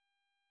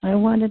 I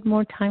wanted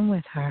more time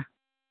with her.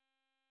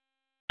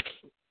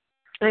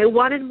 I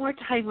wanted more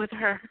time with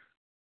her.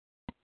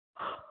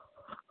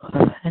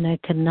 And I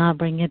cannot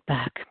bring it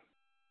back.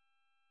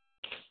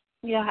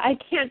 Yeah, I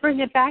can't bring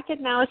it back,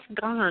 and now it's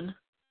gone.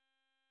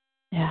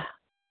 Yeah.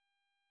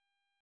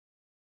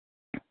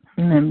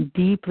 And I'm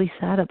deeply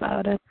sad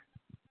about it.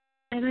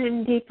 And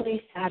I'm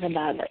deeply sad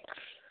about it.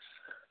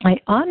 I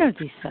honor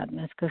this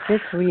sadness because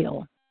it's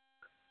real.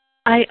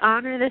 I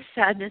honor this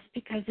sadness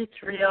because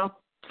it's real.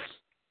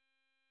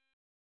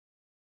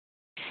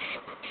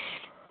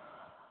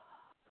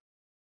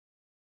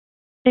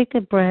 Take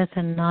a breath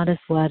and notice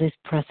what is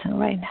present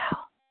right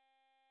now.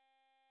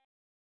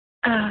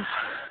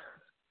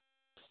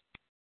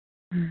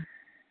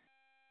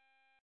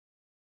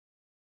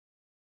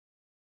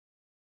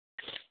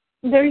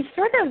 There's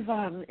sort of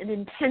an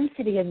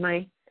intensity in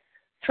my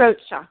throat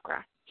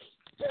chakra.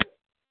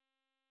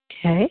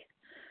 Okay.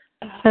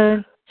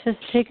 So just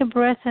take a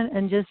breath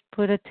and just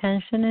put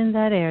attention in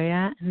that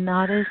area and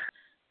notice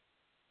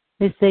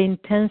if the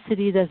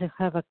intensity doesn't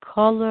have a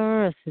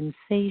color, a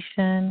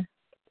sensation.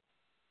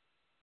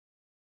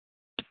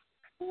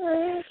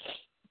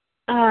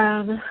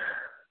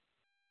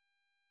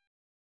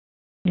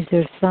 Is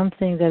there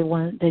something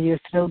that your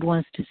throat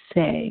wants to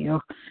say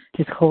or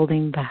is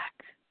holding back?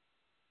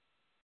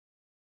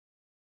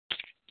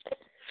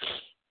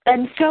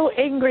 I'm so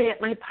angry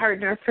at my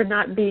partner for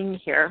not being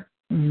here.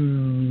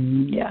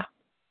 Yeah.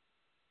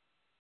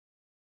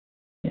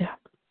 Yeah.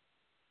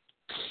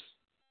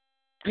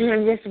 And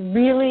I'm just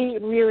really,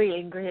 really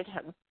angry at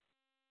him.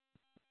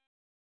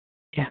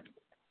 Yeah.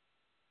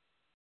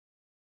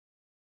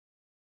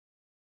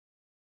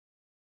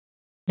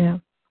 Yeah.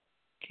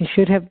 You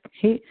should have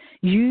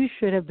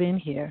been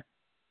here.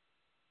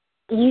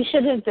 You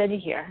should have been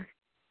here.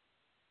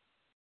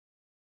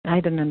 I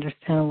don't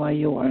understand why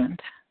you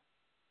weren't.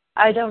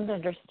 I don't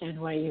understand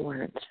why you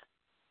weren't.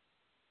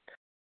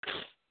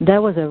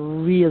 That was a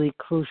really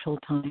crucial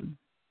time.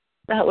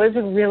 That was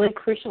a really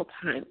crucial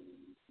time.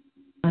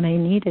 And I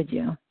needed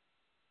you.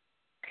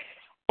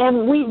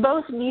 And we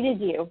both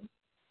needed you.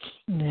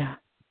 Yeah.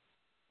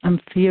 I'm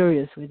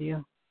furious with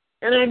you.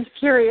 And I'm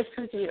furious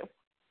with you.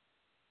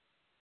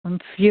 I'm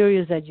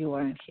furious that you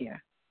weren't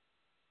here.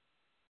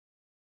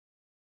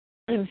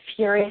 I'm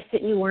furious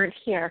that you weren't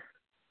here.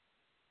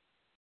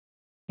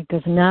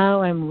 Because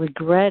now I'm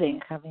regretting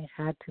having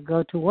had to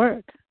go to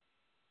work.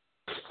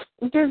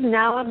 Because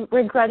now I'm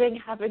regretting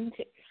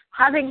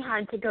having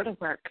had to go to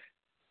work.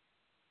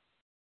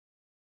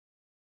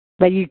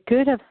 But you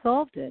could have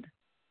solved it.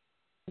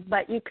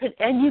 But you could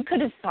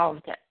have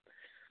solved it.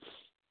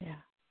 Yeah.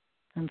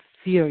 I'm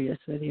furious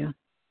with you.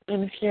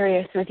 I'm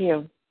furious with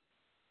you.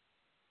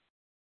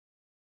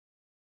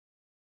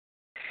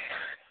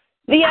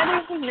 The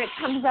other thing that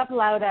comes up,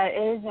 Lauda,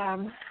 is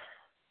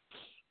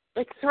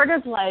it's sort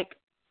of like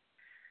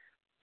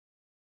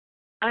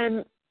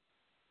I'm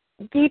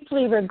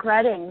deeply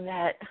regretting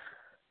that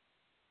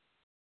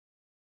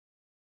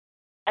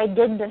I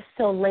did this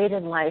so late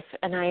in life,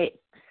 and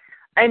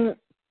I'm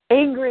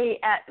angry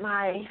at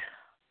my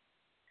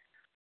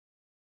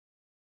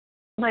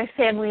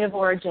family of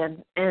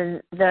origin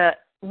and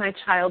my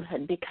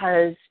childhood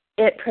because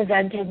it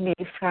prevented me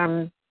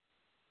from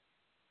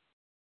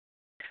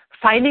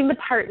finding the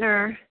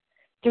partner,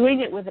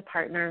 doing it with a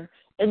partner,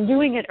 and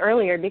doing it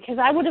earlier, because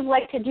I would have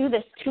liked to do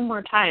this 2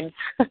 more times.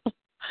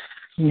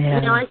 Yeah.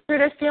 You know, I sort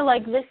of feel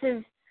like this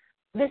is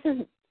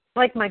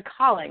like my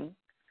calling,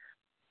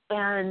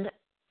 and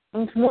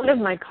it's one of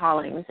my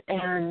callings,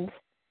 and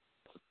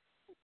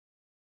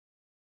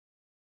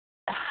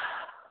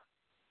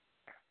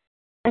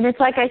it's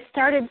like I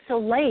started so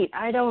late.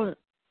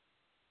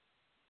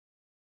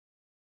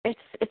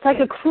 It's like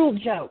a cruel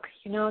joke,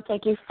 you know. It's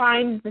like you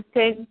find the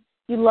thing,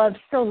 love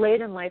so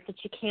late in life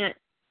that you can't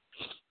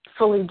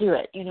fully do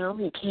it,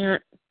 You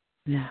can't.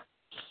 Yeah.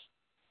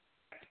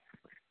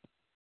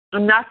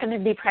 I'm not going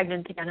to be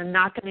pregnant again. I'm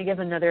not going to have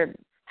another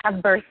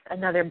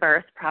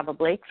birth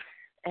probably.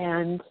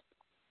 And,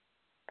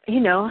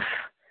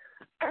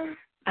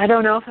 I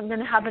don't know if I'm going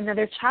to have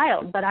another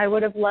child, but I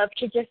would have loved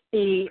to just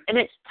be, and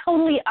it's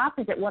totally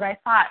opposite what I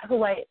thought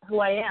who I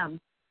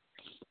am.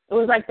 It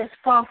was like this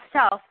false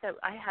self that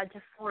I had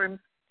to form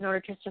in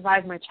order to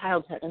survive my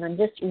childhood, and I'm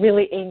just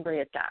really angry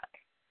at that.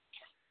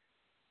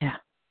 Yeah.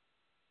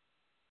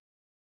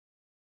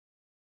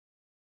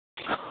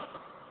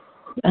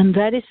 And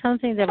that is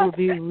something that will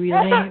be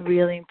really,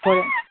 really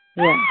important.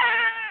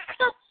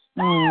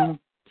 Yeah.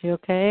 You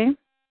okay?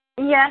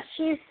 Yeah,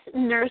 she's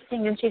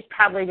nursing, and she's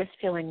probably just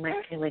feeling my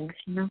feelings,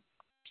 Yeah.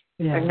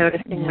 or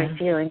noticing my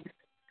feelings.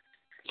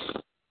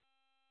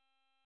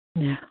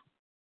 Yeah.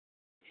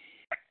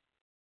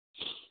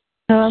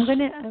 So I'm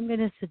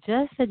gonna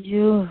suggest that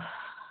you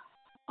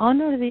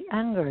honor the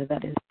anger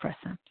that is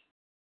present.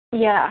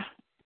 Yeah.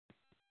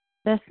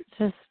 That's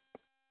just,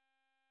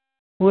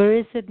 where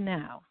is it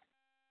now?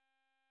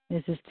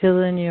 Is it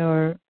still in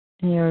your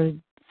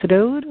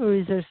throat, or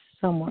is there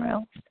somewhere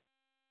else?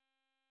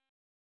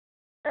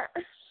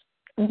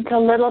 It's a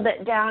little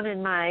bit down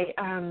in my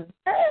I'm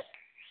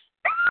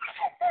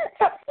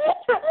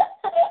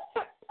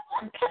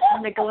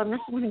gonna go on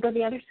this. I'm gonna go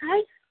the other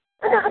side.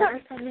 On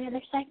the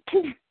other side.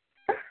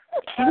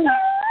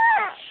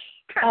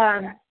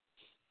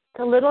 It's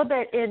a little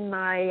bit in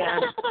my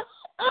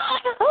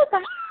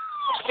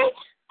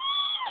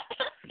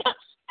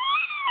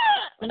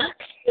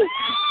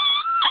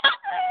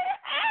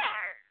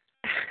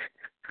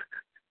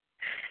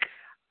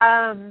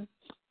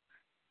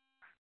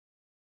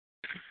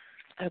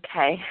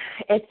okay.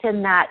 It's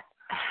in that,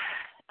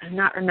 I'm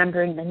not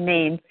remembering the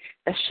name,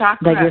 the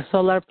chakra. Like your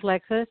solar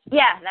plexus?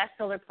 Yeah, that's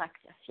solar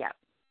plexus, yeah.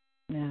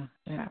 Yeah.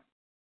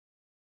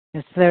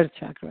 The third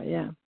chakra,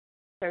 yeah.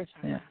 Third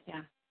chakra,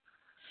 yeah.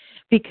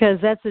 Because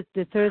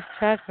the third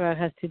chakra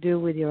has to do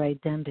with your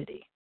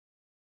identity.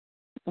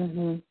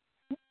 Mm-hmm.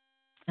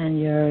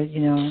 And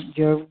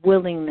your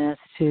willingness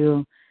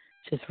to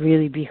just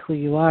really be who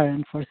you are.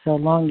 And for so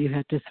long you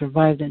had to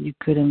survive that you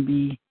couldn't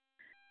be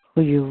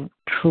who you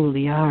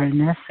truly are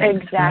in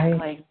essence. Exactly.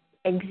 Right?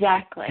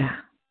 Exactly.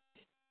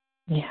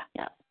 Yeah.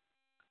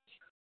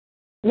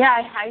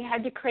 Yeah, I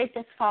had to create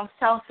this false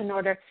self in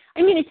order.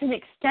 I mean, it's an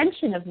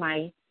extension of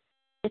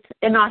it's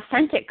an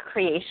authentic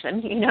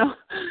creation,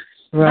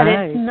 Right. But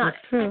it's not.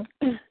 That's true.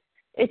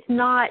 It's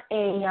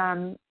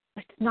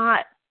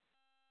not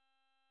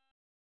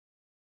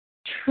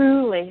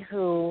truly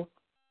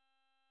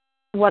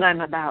what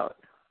I'm about.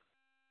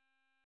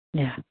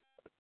 Yeah.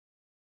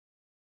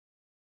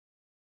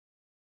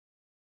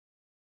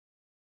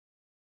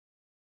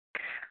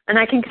 And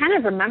I can kind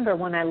of remember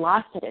when I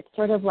lost it. It's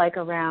sort of like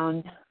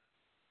around,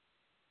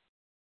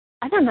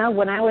 I don't know,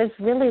 when I was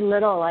really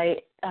little,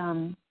 like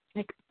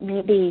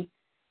maybe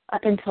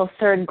up until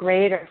 3rd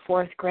grade or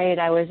 4th grade,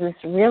 I was this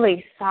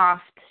really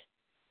soft,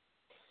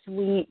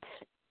 sweet,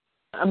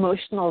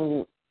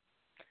 emotional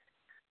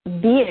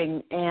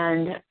being,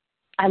 and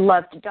I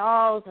loved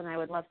dolls, and I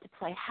would love to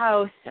play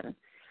house, and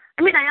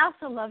I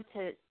also loved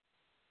to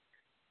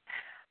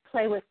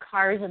play with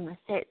cars and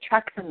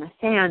trucks in the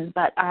sand,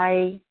 but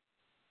I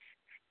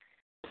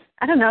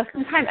don't know,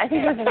 sometimes I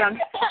think it was around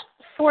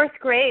 4th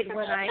grade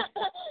when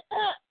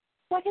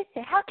what is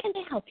it? How can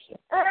I help you?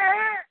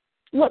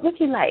 What would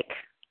you like?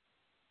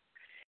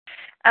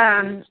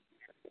 I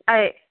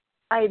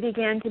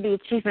began to be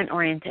achievement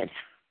oriented,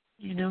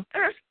 Yeah.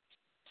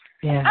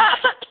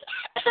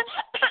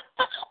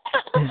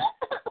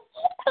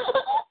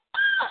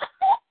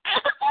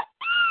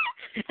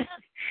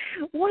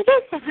 What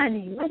is it,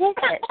 honey? What is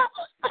it?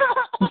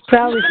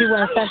 Probably she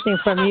wants something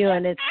from you,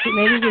 and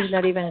maybe she's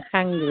not even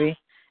hungry.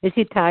 Is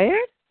she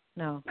tired?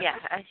 No. Yeah,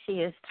 she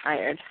is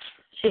tired.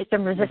 She's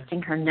been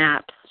resisting her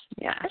naps.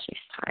 Yeah, she's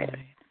tired.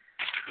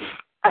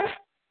 Right.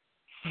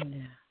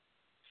 Yeah.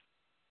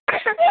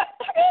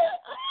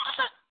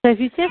 So if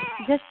you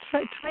just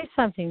try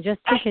something, just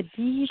take a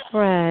deep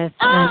breath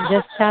and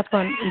just tap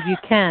on, if you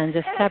can,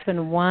 just tap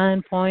on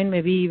one point,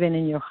 maybe even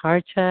in your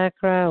heart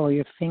chakra or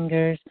your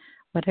fingers,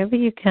 whatever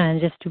you can,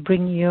 just to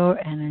bring your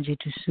energy,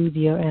 to soothe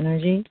your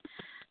energy,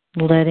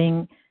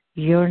 letting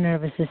your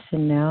nervous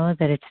system know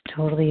that it's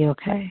totally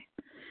okay.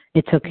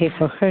 It's okay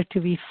for her to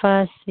be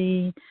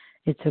fussy.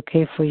 It's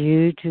okay for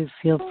you to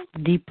feel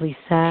deeply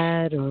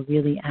sad or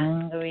really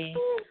angry.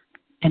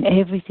 And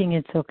everything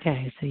is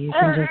okay. So you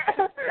can just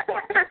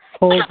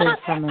hold it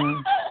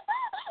from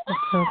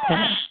it's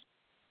okay.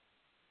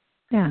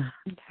 Yeah.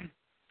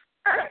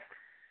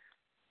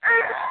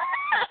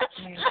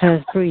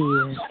 Just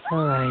breathe.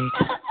 All right.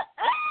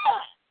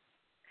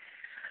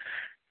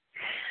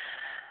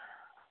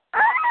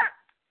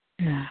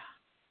 Yeah.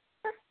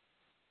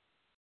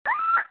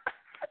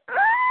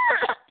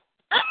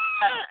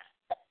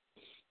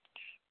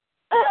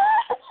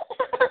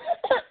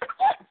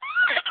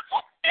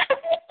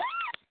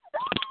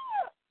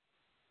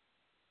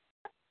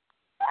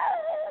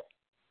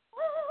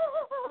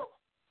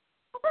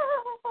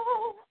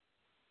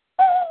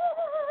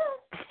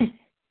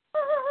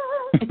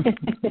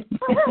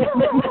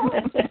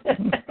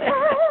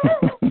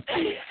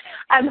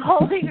 I'm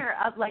holding her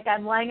up, like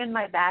I'm lying on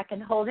my back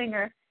and holding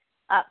her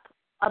up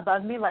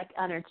above me, like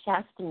on her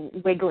chest, and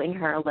wiggling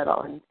her a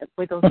little, and it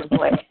wiggles her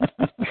voice.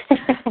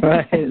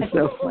 Right, it's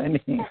so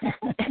funny.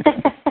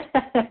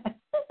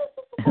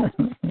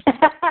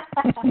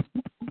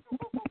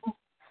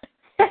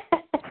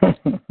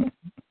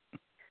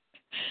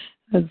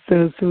 That's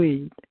so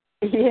sweet.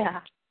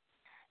 Yeah.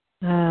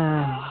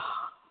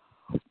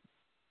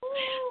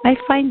 I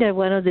find that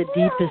one of the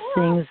deepest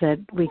things that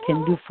we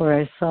can do for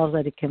ourselves,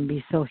 that it can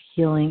be so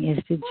healing,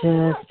 is to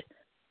just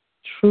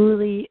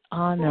truly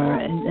honor.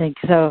 And like,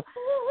 so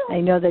I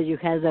know that you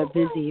guys are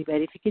busy,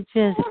 but if you could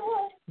just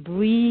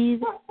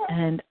breathe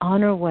and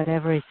honor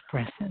whatever is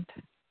present.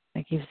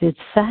 Like if it's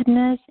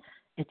sadness,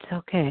 it's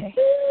okay.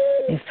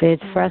 If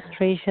it's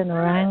frustration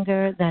or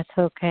anger, that's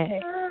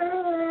okay.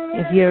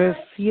 If you're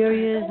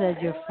furious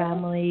at your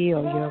family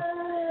or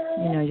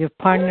your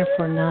partner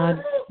for not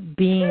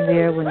being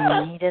there when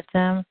you needed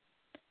them,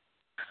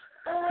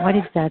 what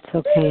if that's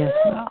okay as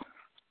well?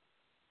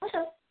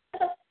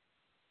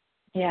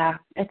 Yeah,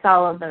 it's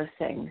all of those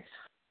things.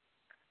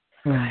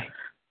 Right.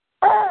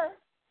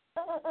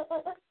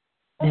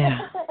 Yeah.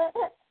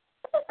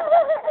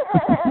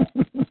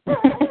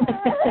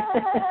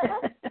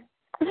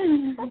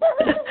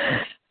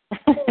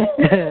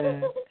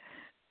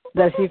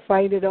 Does she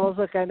find it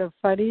also kind of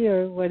funny,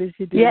 or what is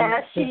she doing?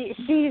 Yeah,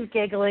 she's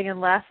giggling and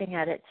laughing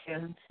at it too,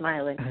 and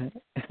smiling.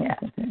 Yeah.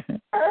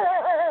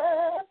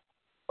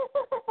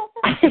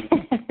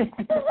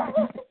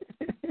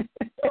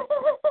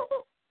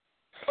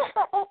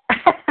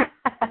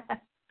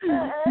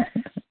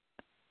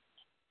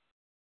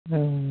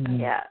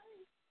 Yeah.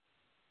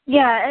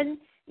 Yeah, and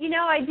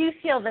I do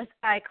feel this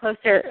guy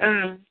closer.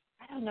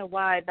 I don't know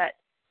why, but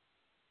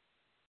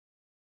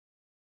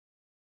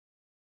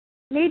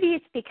maybe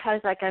it's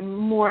because like I'm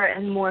more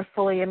and more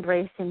fully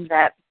embracing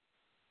that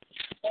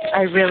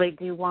I really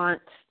do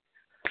want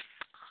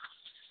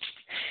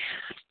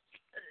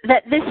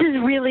that this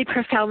is really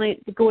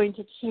profoundly going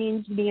to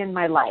change me in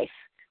my life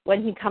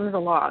when he comes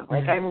along.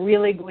 Like I'm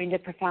really going to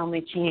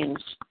profoundly change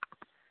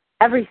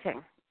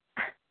everything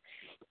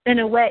in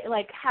a way,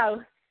 like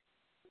how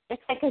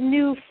it's like a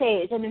new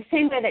phase. In the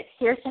same way that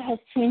Saoirse has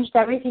changed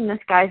everything, this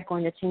guy's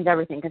going to change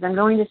everything because I'm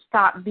going to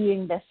stop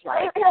being this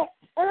like,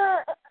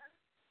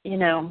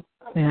 Yeah.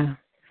 Yeah.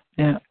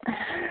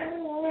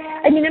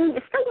 I mean, I'm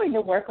still going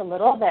to work a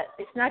little, but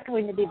it's not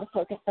going to be the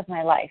focus of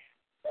my life.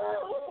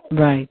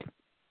 Right.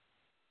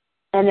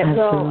 And it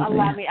will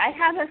allow me, I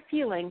have a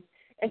feeling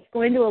it's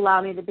going to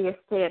allow me to be a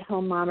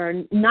stay-at-home mom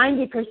or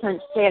 90%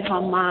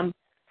 stay-at-home mom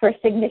for a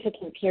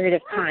significant period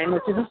of time,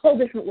 which is a whole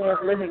different way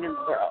of living in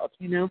the world,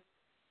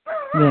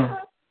 Yeah.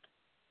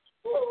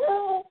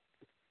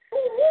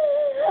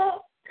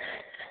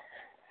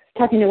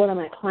 Talking to one of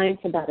my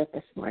clients about it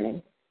this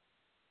morning.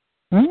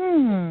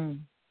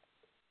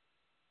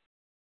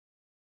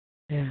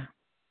 Yeah.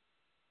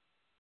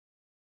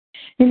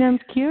 And I'm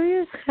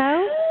curious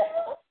how,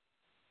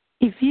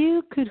 if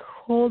you could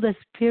hold a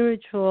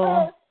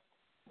spiritual,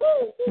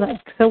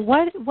 so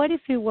what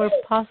if it were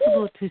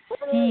possible to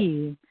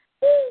see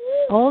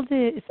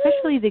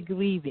especially the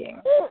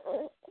grieving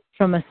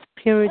from a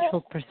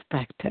spiritual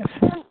perspective?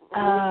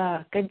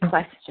 Good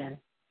question.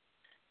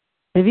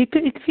 If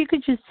you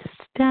could just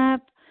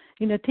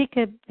take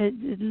a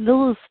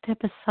little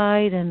step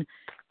aside and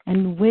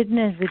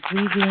witness the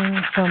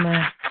grieving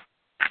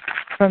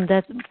from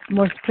that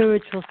more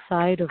spiritual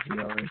side of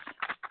yours.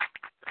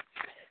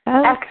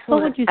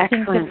 What would you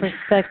think the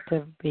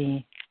perspective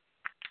be?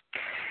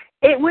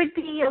 It would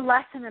be a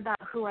lesson about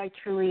who I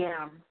truly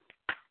am,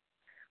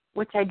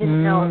 which I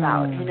didn't know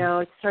about.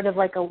 It's sort of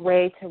like a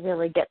way to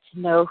really get to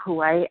know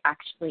who I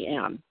actually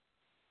am.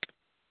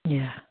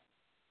 Yeah.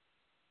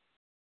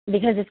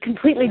 Because it's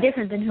completely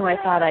different than who I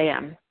thought I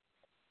am.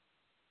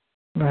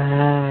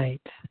 Right.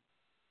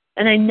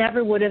 And I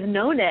never would have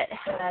known it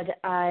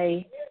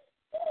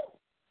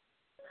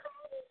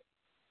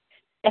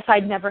if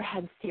I'd never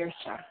had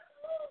Saoirse.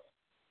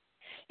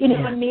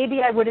 And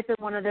maybe I would have been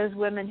one of those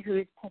women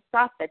who's pissed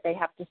off that they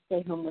have to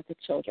stay home with the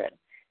children.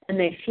 And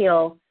they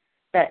feel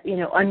that,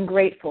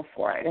 ungrateful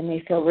for it. And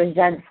they feel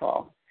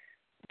resentful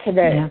to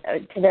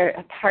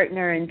their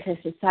partner and to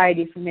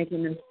society for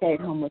making them stay at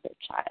home with their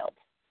child.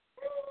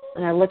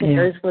 And I look at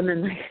those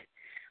women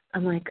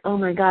I'm like, oh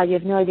my God, you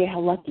have no idea how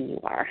lucky you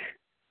are.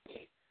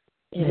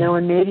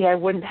 And maybe I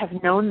wouldn't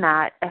have known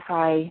that if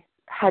I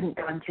hadn't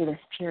gone through this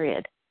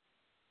period.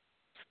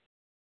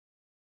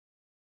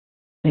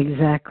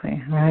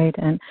 Exactly, right.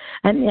 And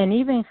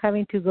even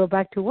having to go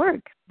back to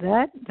work,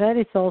 that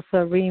is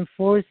also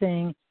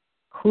reinforcing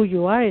who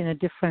you are in a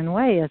different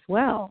way as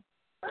well.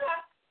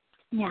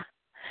 Yeah.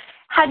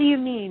 How do you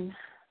mean?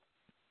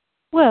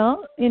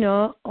 Well,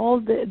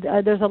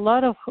 there's a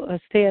lot of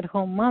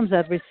stay-at-home moms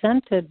that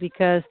resented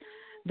because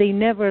they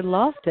never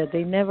lost it.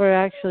 They never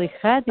actually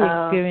had the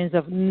experience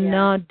of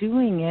not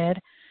doing it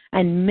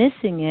and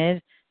missing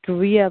it to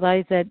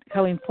realize that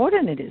how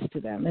important it is to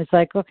them. It's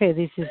like, okay,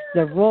 this is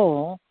the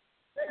role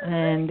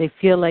and they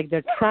feel like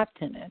they're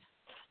trapped in it.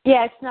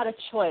 Yeah, it's not a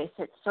choice.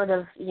 It's sort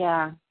of,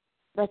 yeah,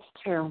 that's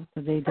true.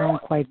 So they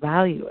don't quite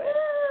value it.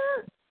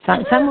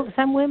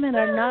 Some women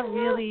are not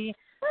really,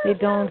 they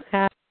don't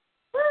have.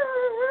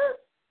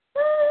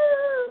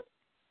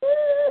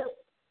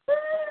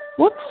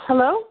 Whoops,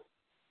 hello?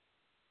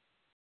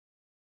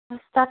 I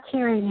stopped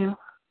hearing you.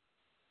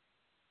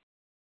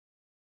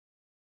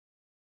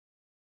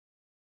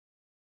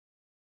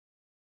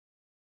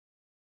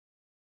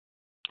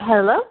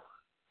 Hello?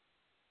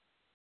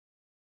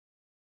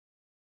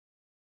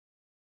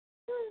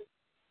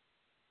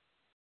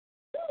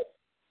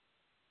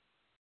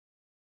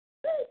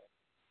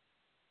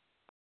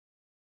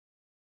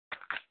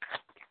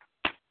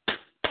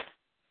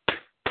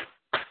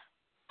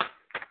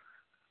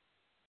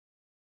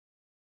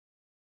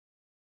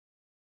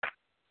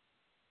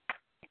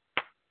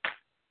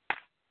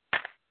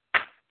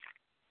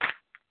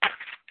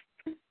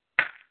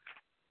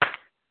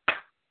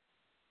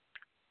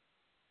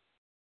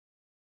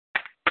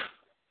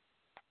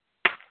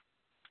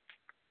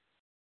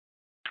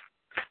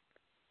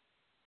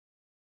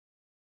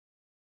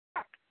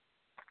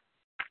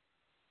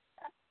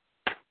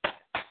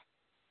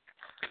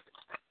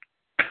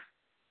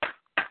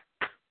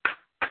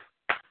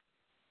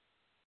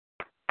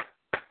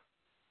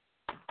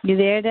 You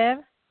there, Deb?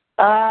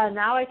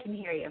 Now I can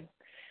hear you.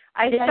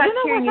 I don't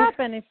know what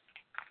happened.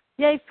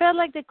 It felt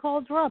like the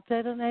call dropped.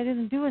 I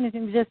didn't do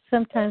anything. Just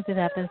sometimes it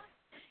happens.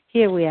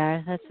 Here we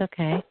are. That's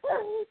okay.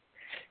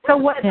 So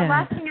the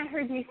last thing I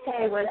heard you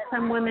say was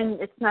some women,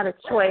 it's not a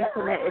choice,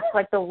 and it's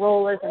like the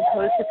role is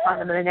imposed upon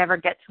them, and they never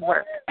get to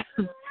work.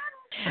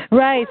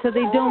 Right. So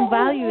they don't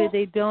value it.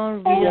 They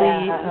don't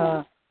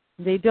really.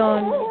 They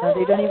don't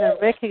even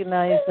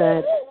recognize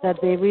that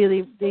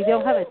they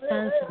don't have a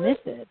chance to miss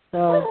it.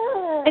 So,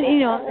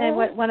 and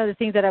one of the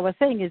things that I was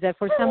saying is that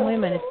for some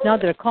women it's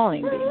not their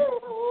calling being.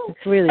 It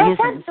really isn't.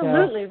 That's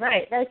absolutely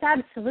right. That's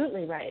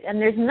absolutely right.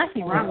 And there's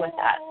nothing wrong with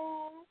that.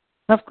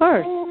 Of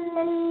course.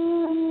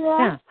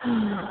 Yeah.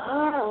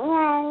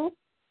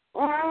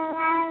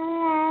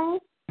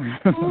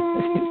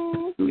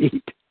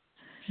 Sweet.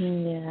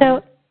 Yeah.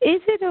 So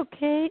is it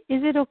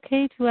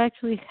okay to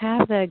actually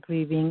have that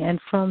grieving and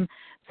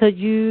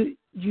you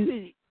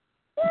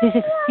this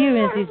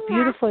experience, this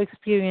beautiful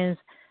experience,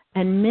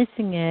 and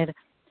missing it,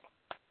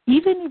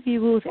 even if you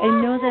will, I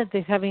know that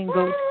the having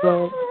to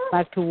go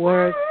back to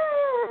work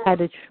had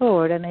it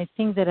short, and I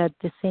think that at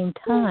the same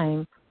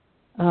time,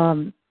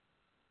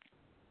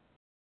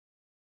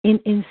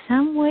 in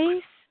some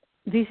ways,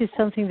 this is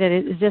something that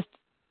it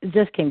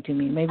just came to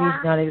me. Maybe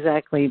it's not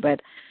exactly,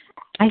 but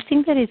I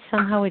think that it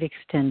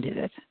extended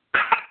it.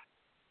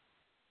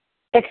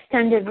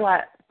 Extended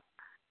what?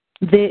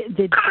 The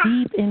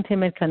deep,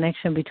 intimate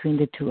connection between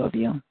the two of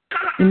you.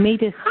 It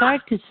made it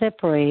hard to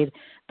separate,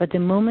 but the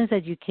moments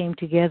that you came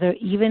together,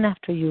 even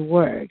after you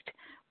worked,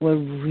 were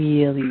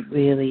really,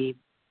 really,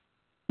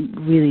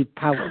 really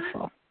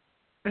powerful.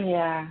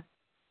 Yeah.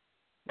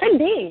 Could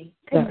be.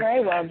 Could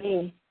very well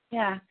be.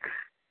 Yeah.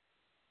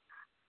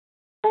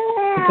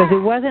 Because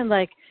it wasn't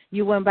like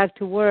you went back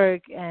to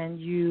work and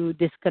you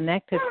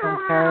disconnected from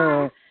her,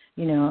 or,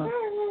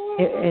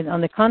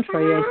 on the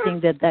contrary, I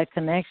think that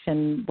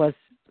connection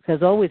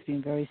has always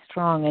been very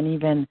strong, and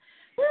even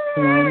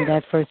in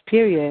that first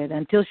period,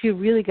 until she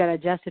really got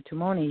adjusted to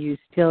Moni, you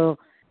still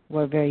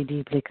were very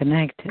deeply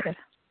connected.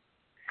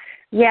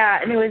 Yeah,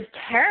 and it was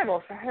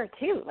terrible for her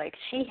too. Like,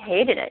 she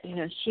hated it.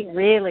 She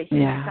really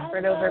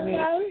suffered over me,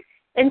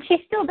 and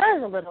she still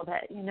does a little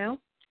bit.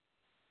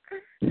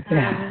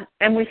 Yeah.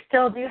 And we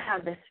still do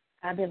have this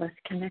fabulous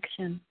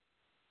connection.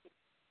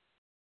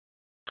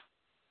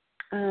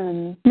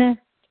 Yeah.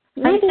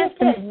 Maybe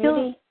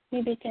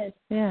it did.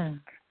 Yeah.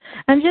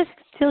 I'm just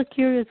still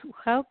curious,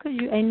 how could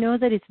you, I know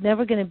that it's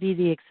never going to be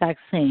the exact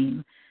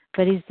same,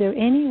 but is there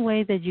any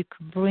way that you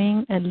could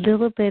bring a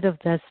little bit of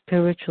that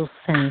spiritual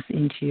sense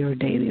into your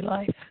daily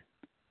life?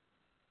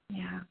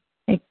 Yeah.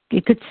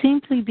 It could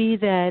simply be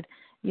that,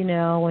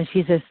 when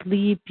she's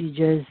asleep, you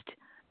just,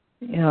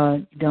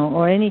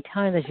 or any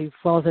time that she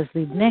falls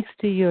asleep next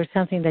to you or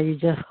something, that you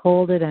just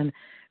hold it and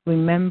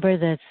remember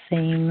that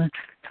same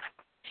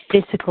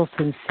physical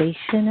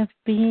sensation of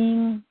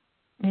being,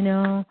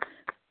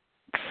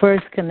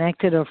 first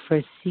connected or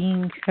first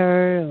seeing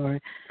her, or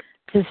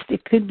just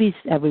it could be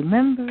a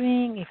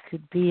remembering, it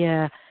could be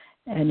an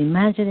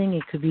imagining,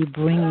 it could be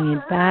bringing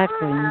it back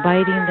or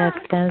inviting that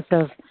sense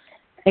of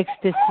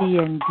ecstasy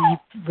and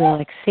deep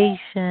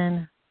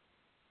relaxation.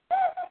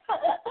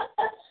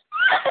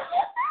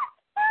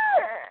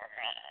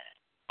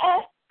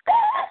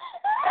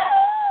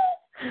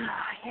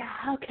 Yeah,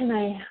 how can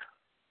I?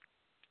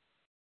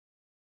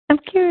 I'm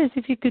curious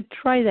if you could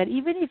try that,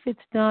 even if it's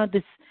not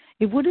this.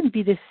 It wouldn't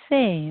be the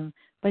same,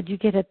 but you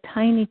get a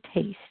tiny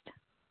taste.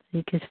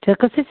 You can still,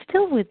 because it's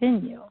still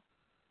within you.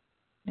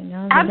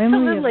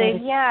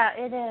 Absolutely, yeah,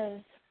 it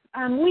is.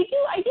 I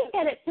do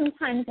get it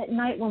sometimes at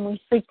night when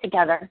we sleep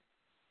together,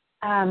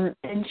 and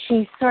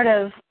she's sort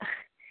of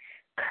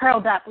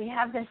curled up. She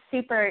has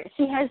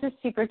this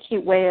super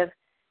cute way of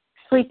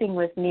sleeping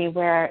with me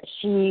where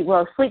she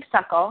will sleep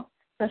suckle,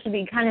 so she'll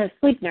be kind of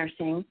sleep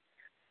nursing,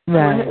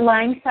 Right.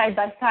 lying side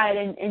by side,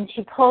 and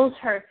she pulls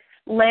her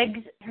legs,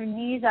 her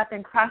knees up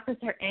and crosses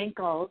her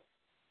ankles,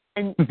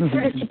 and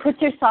sort of she puts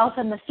herself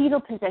in the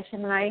fetal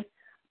position, and I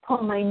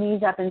pull my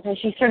knees up, and so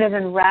she's sort of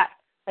wrapped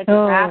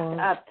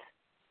up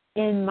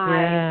in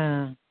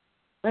my,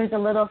 there's a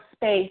little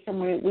space,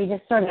 and we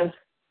just sort of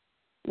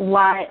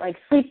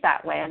sleep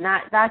that way, and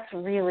that's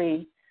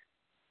really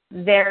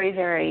very,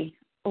 very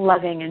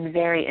loving and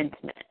very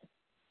intimate.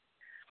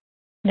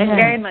 And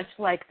very much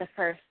like the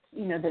first,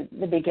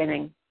 the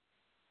beginning.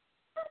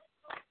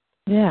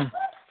 Yeah.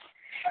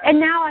 And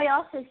now I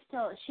also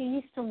she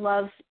used to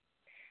love,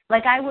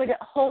 I would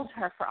hold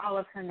her for all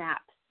of her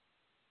naps.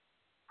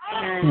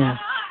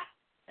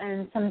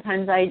 And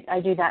sometimes I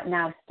do that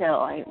now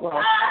still. I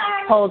will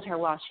hold her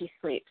while she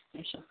sleeps.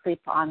 And she'll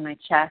sleep on my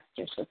chest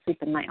or she'll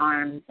sleep in my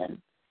arms.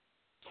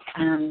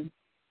 And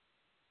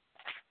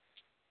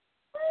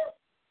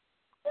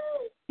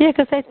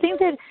because I think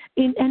that,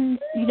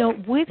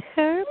 with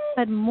her,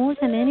 but more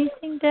than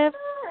anything, Deb,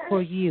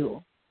 for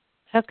you,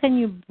 how can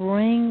you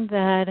bring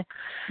that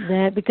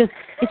because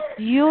it's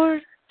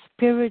your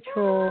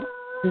spiritual,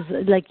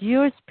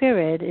 your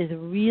spirit is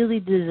really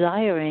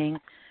desiring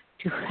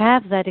to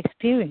have that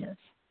experience.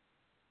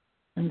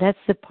 And that's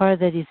the part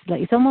that is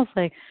it's almost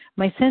like,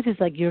 my sense is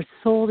like your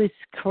soul is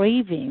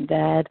craving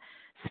that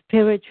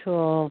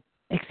spiritual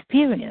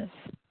experience.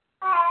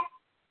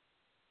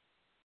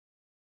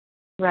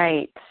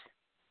 Right.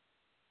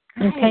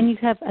 And can you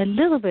have a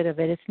little bit of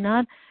it? It's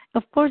not,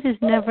 of course,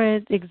 it's never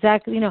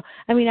exactly,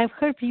 I've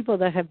heard people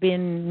that have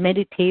been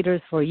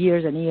meditators for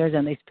years and years,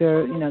 and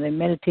they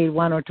meditate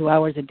 1 or 2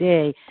 hours a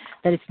day,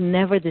 that it's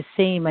never the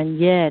same, and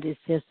yet it's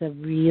just a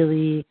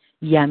really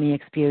yummy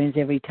experience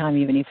every time,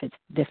 even if it's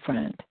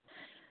different.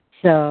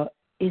 So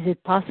is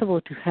it possible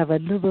to have a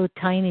little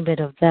tiny bit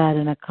of that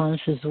in a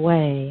conscious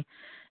way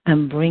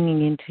and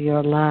bringing into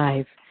your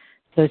life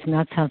so it's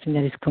not something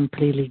that is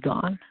completely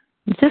gone?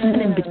 It's just an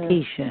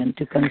invitation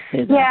to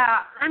consider. Yeah,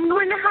 I'm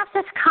going to have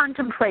to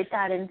contemplate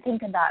that and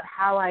think about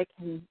how I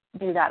can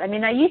do that.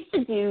 I used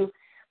to do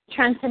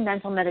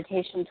transcendental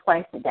meditation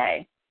twice a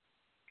day.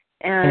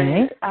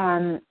 And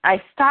I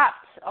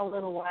stopped a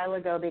little while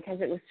ago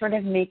because it was sort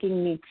of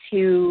making me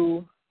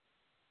too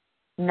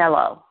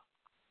mellow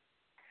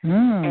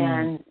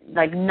and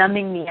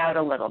numbing me out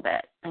a little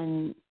bit.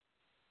 And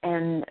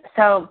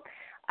so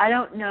I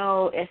don't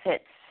know if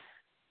it's,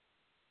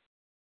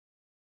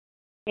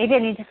 maybe I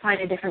need to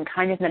find a different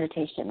kind of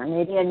meditation, or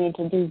maybe I need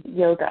to do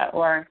yoga,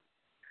 or,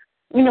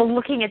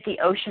 looking at the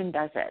ocean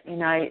does it.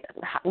 I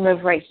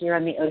live right here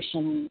on the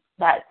ocean.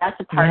 That's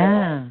a part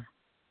of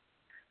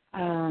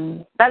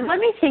it. But let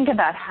me think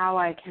about how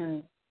I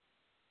can.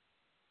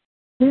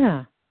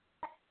 Yeah,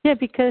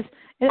 because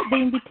the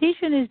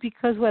invitation is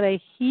because what I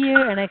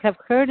hear, and I have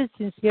heard it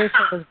since years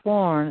I was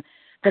born,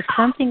 that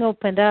something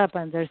opened up,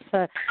 and there's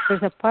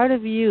a part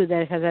of you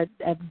that has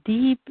a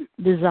deep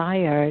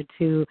desire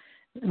to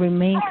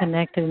remain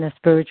connected in a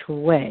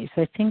spiritual way.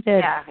 So I think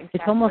that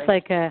it's almost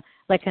like a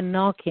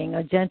knocking,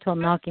 a gentle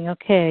knocking.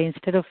 Okay,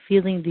 instead of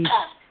feeling this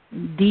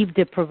deep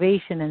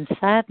deprivation and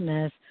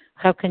sadness,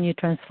 how can you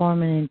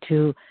transform it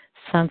into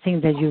something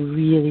that you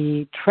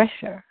really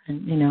treasure?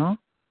 And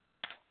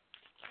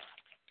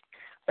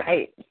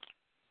right.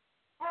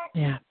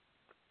 Yeah.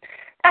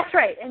 That's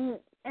right. And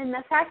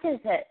the fact is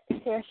that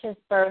Saoirse's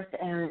birth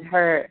and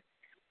her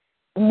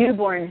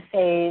newborn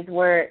phase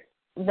were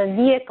the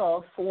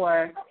vehicle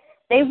for.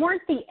 They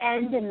weren't the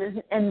end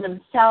in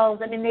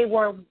themselves. They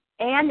were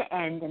an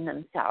end in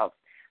themselves,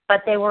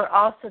 but they were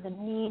also the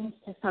means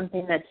to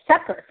something that's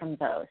separate from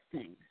those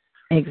things.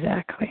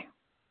 Exactly.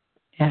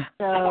 Yeah.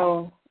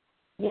 So,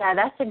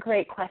 that's a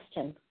great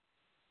question.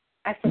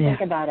 I have to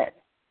think about it.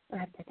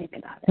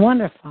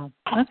 Wonderful.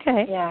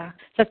 Okay. Yeah.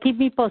 So keep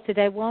me posted.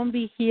 I won't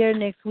be here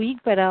next week,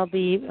 but I'll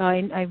be.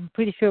 I'm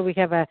pretty sure we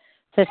have a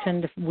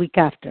session the week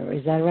after.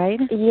 Is that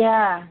right?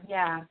 Yeah.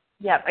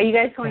 Are you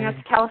guys going out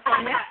to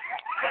California?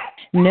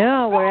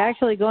 No, we're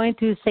actually going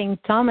to St.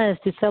 Thomas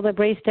to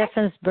celebrate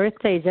Stefan's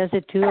birthday, just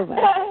the two of us.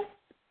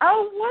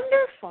 Oh,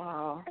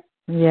 wonderful.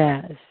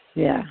 Yes,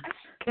 yeah.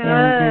 Good. Yeah,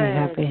 I'm very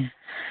happy.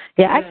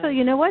 Yeah, actually,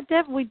 you know what,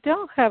 Deb? We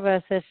don't have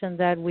a session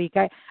that week.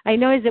 I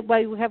know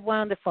we have one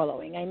on the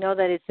following. I know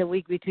that it's a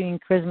week between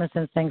Christmas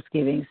and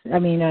Thanksgiving.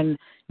 On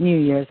New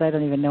Year's. I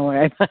don't even know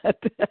where I'm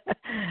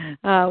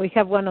at. We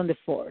have one on the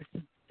 4th.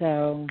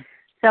 So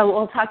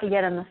we'll talk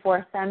again on the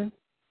 4th then?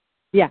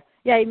 Yeah.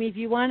 Yeah, if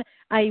you want,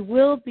 I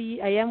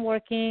am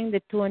working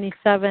the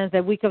 27th,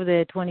 the week of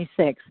the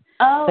 26th.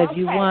 Oh, so if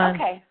you want,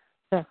 okay.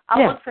 So,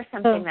 I'll look for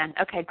something then.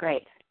 Okay,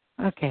 great.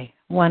 Okay,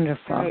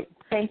 wonderful. Great.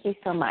 Thank you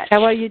so much.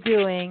 How are you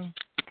doing?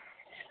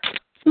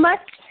 Much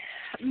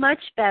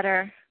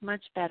better.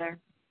 Much better.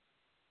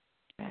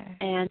 Okay.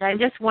 And I'm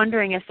just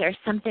wondering if there's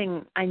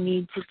something I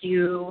need to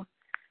do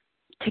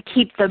to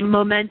keep the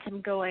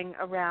momentum going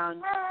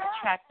around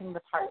attracting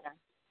the partner.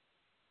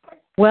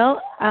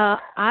 Well,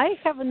 I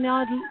have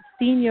not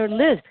seen your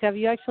list. Have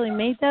you actually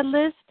made that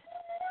list?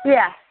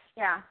 Yes,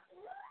 yeah.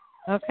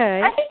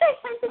 Okay. I think I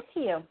sent it to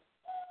you.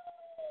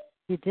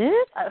 You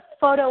did? A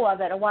photo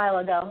of it a while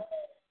ago.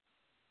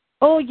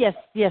 Oh, yes.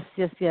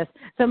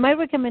 So my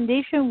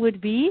recommendation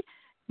would be,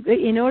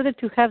 in order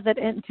to have that,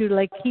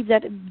 to keep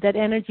that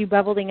energy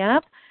bubbling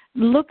up,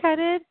 look at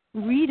it,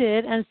 read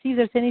it, and see if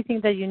there's anything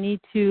that you need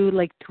to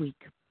tweak.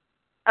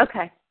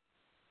 Okay.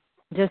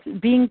 Just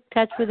being in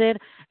touch with it.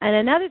 And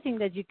another thing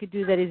that you could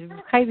do that is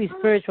highly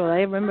spiritual, I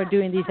remember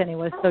doing this and it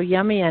was so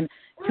yummy, and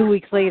 2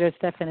 weeks later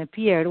Stephan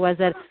appeared, was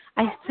that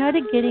I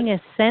started getting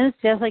a sense,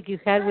 just like you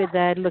had with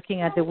that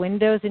looking at the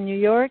windows in New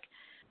York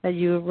that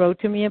you wrote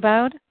to me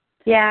about.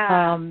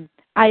 Yeah.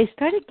 I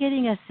started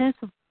getting a sense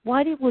of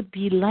what it would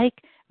be like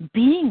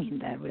being in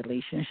that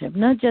relationship,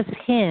 not just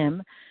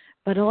him,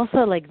 but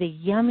also the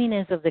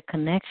yumminess of the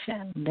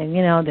connection,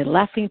 the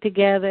laughing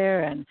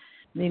together and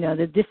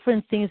the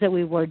different things that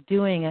we were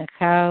doing, and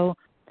how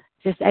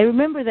I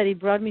remember that it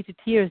brought me to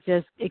tears,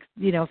 just,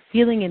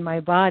 feeling in my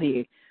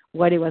body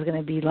what it was going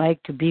to be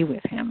like to be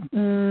with him.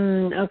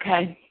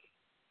 Okay.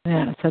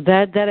 Yeah, so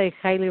that I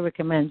highly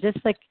recommend. Just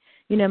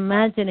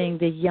imagining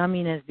the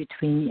yumminess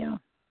between you.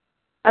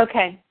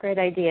 Okay, great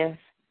ideas.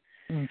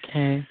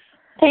 Okay.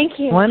 Thank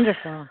you.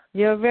 Wonderful.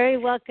 You're very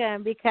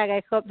welcome, because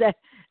I hope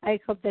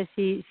that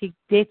she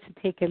gets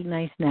to take a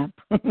nice nap.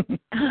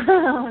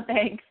 Oh,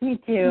 thanks. Me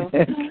too.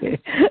 Okay.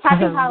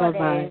 Happy holidays.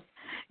 Bye-bye.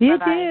 You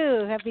Bye-bye.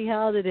 too. Happy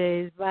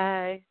holidays.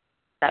 Bye.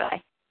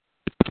 Bye-bye.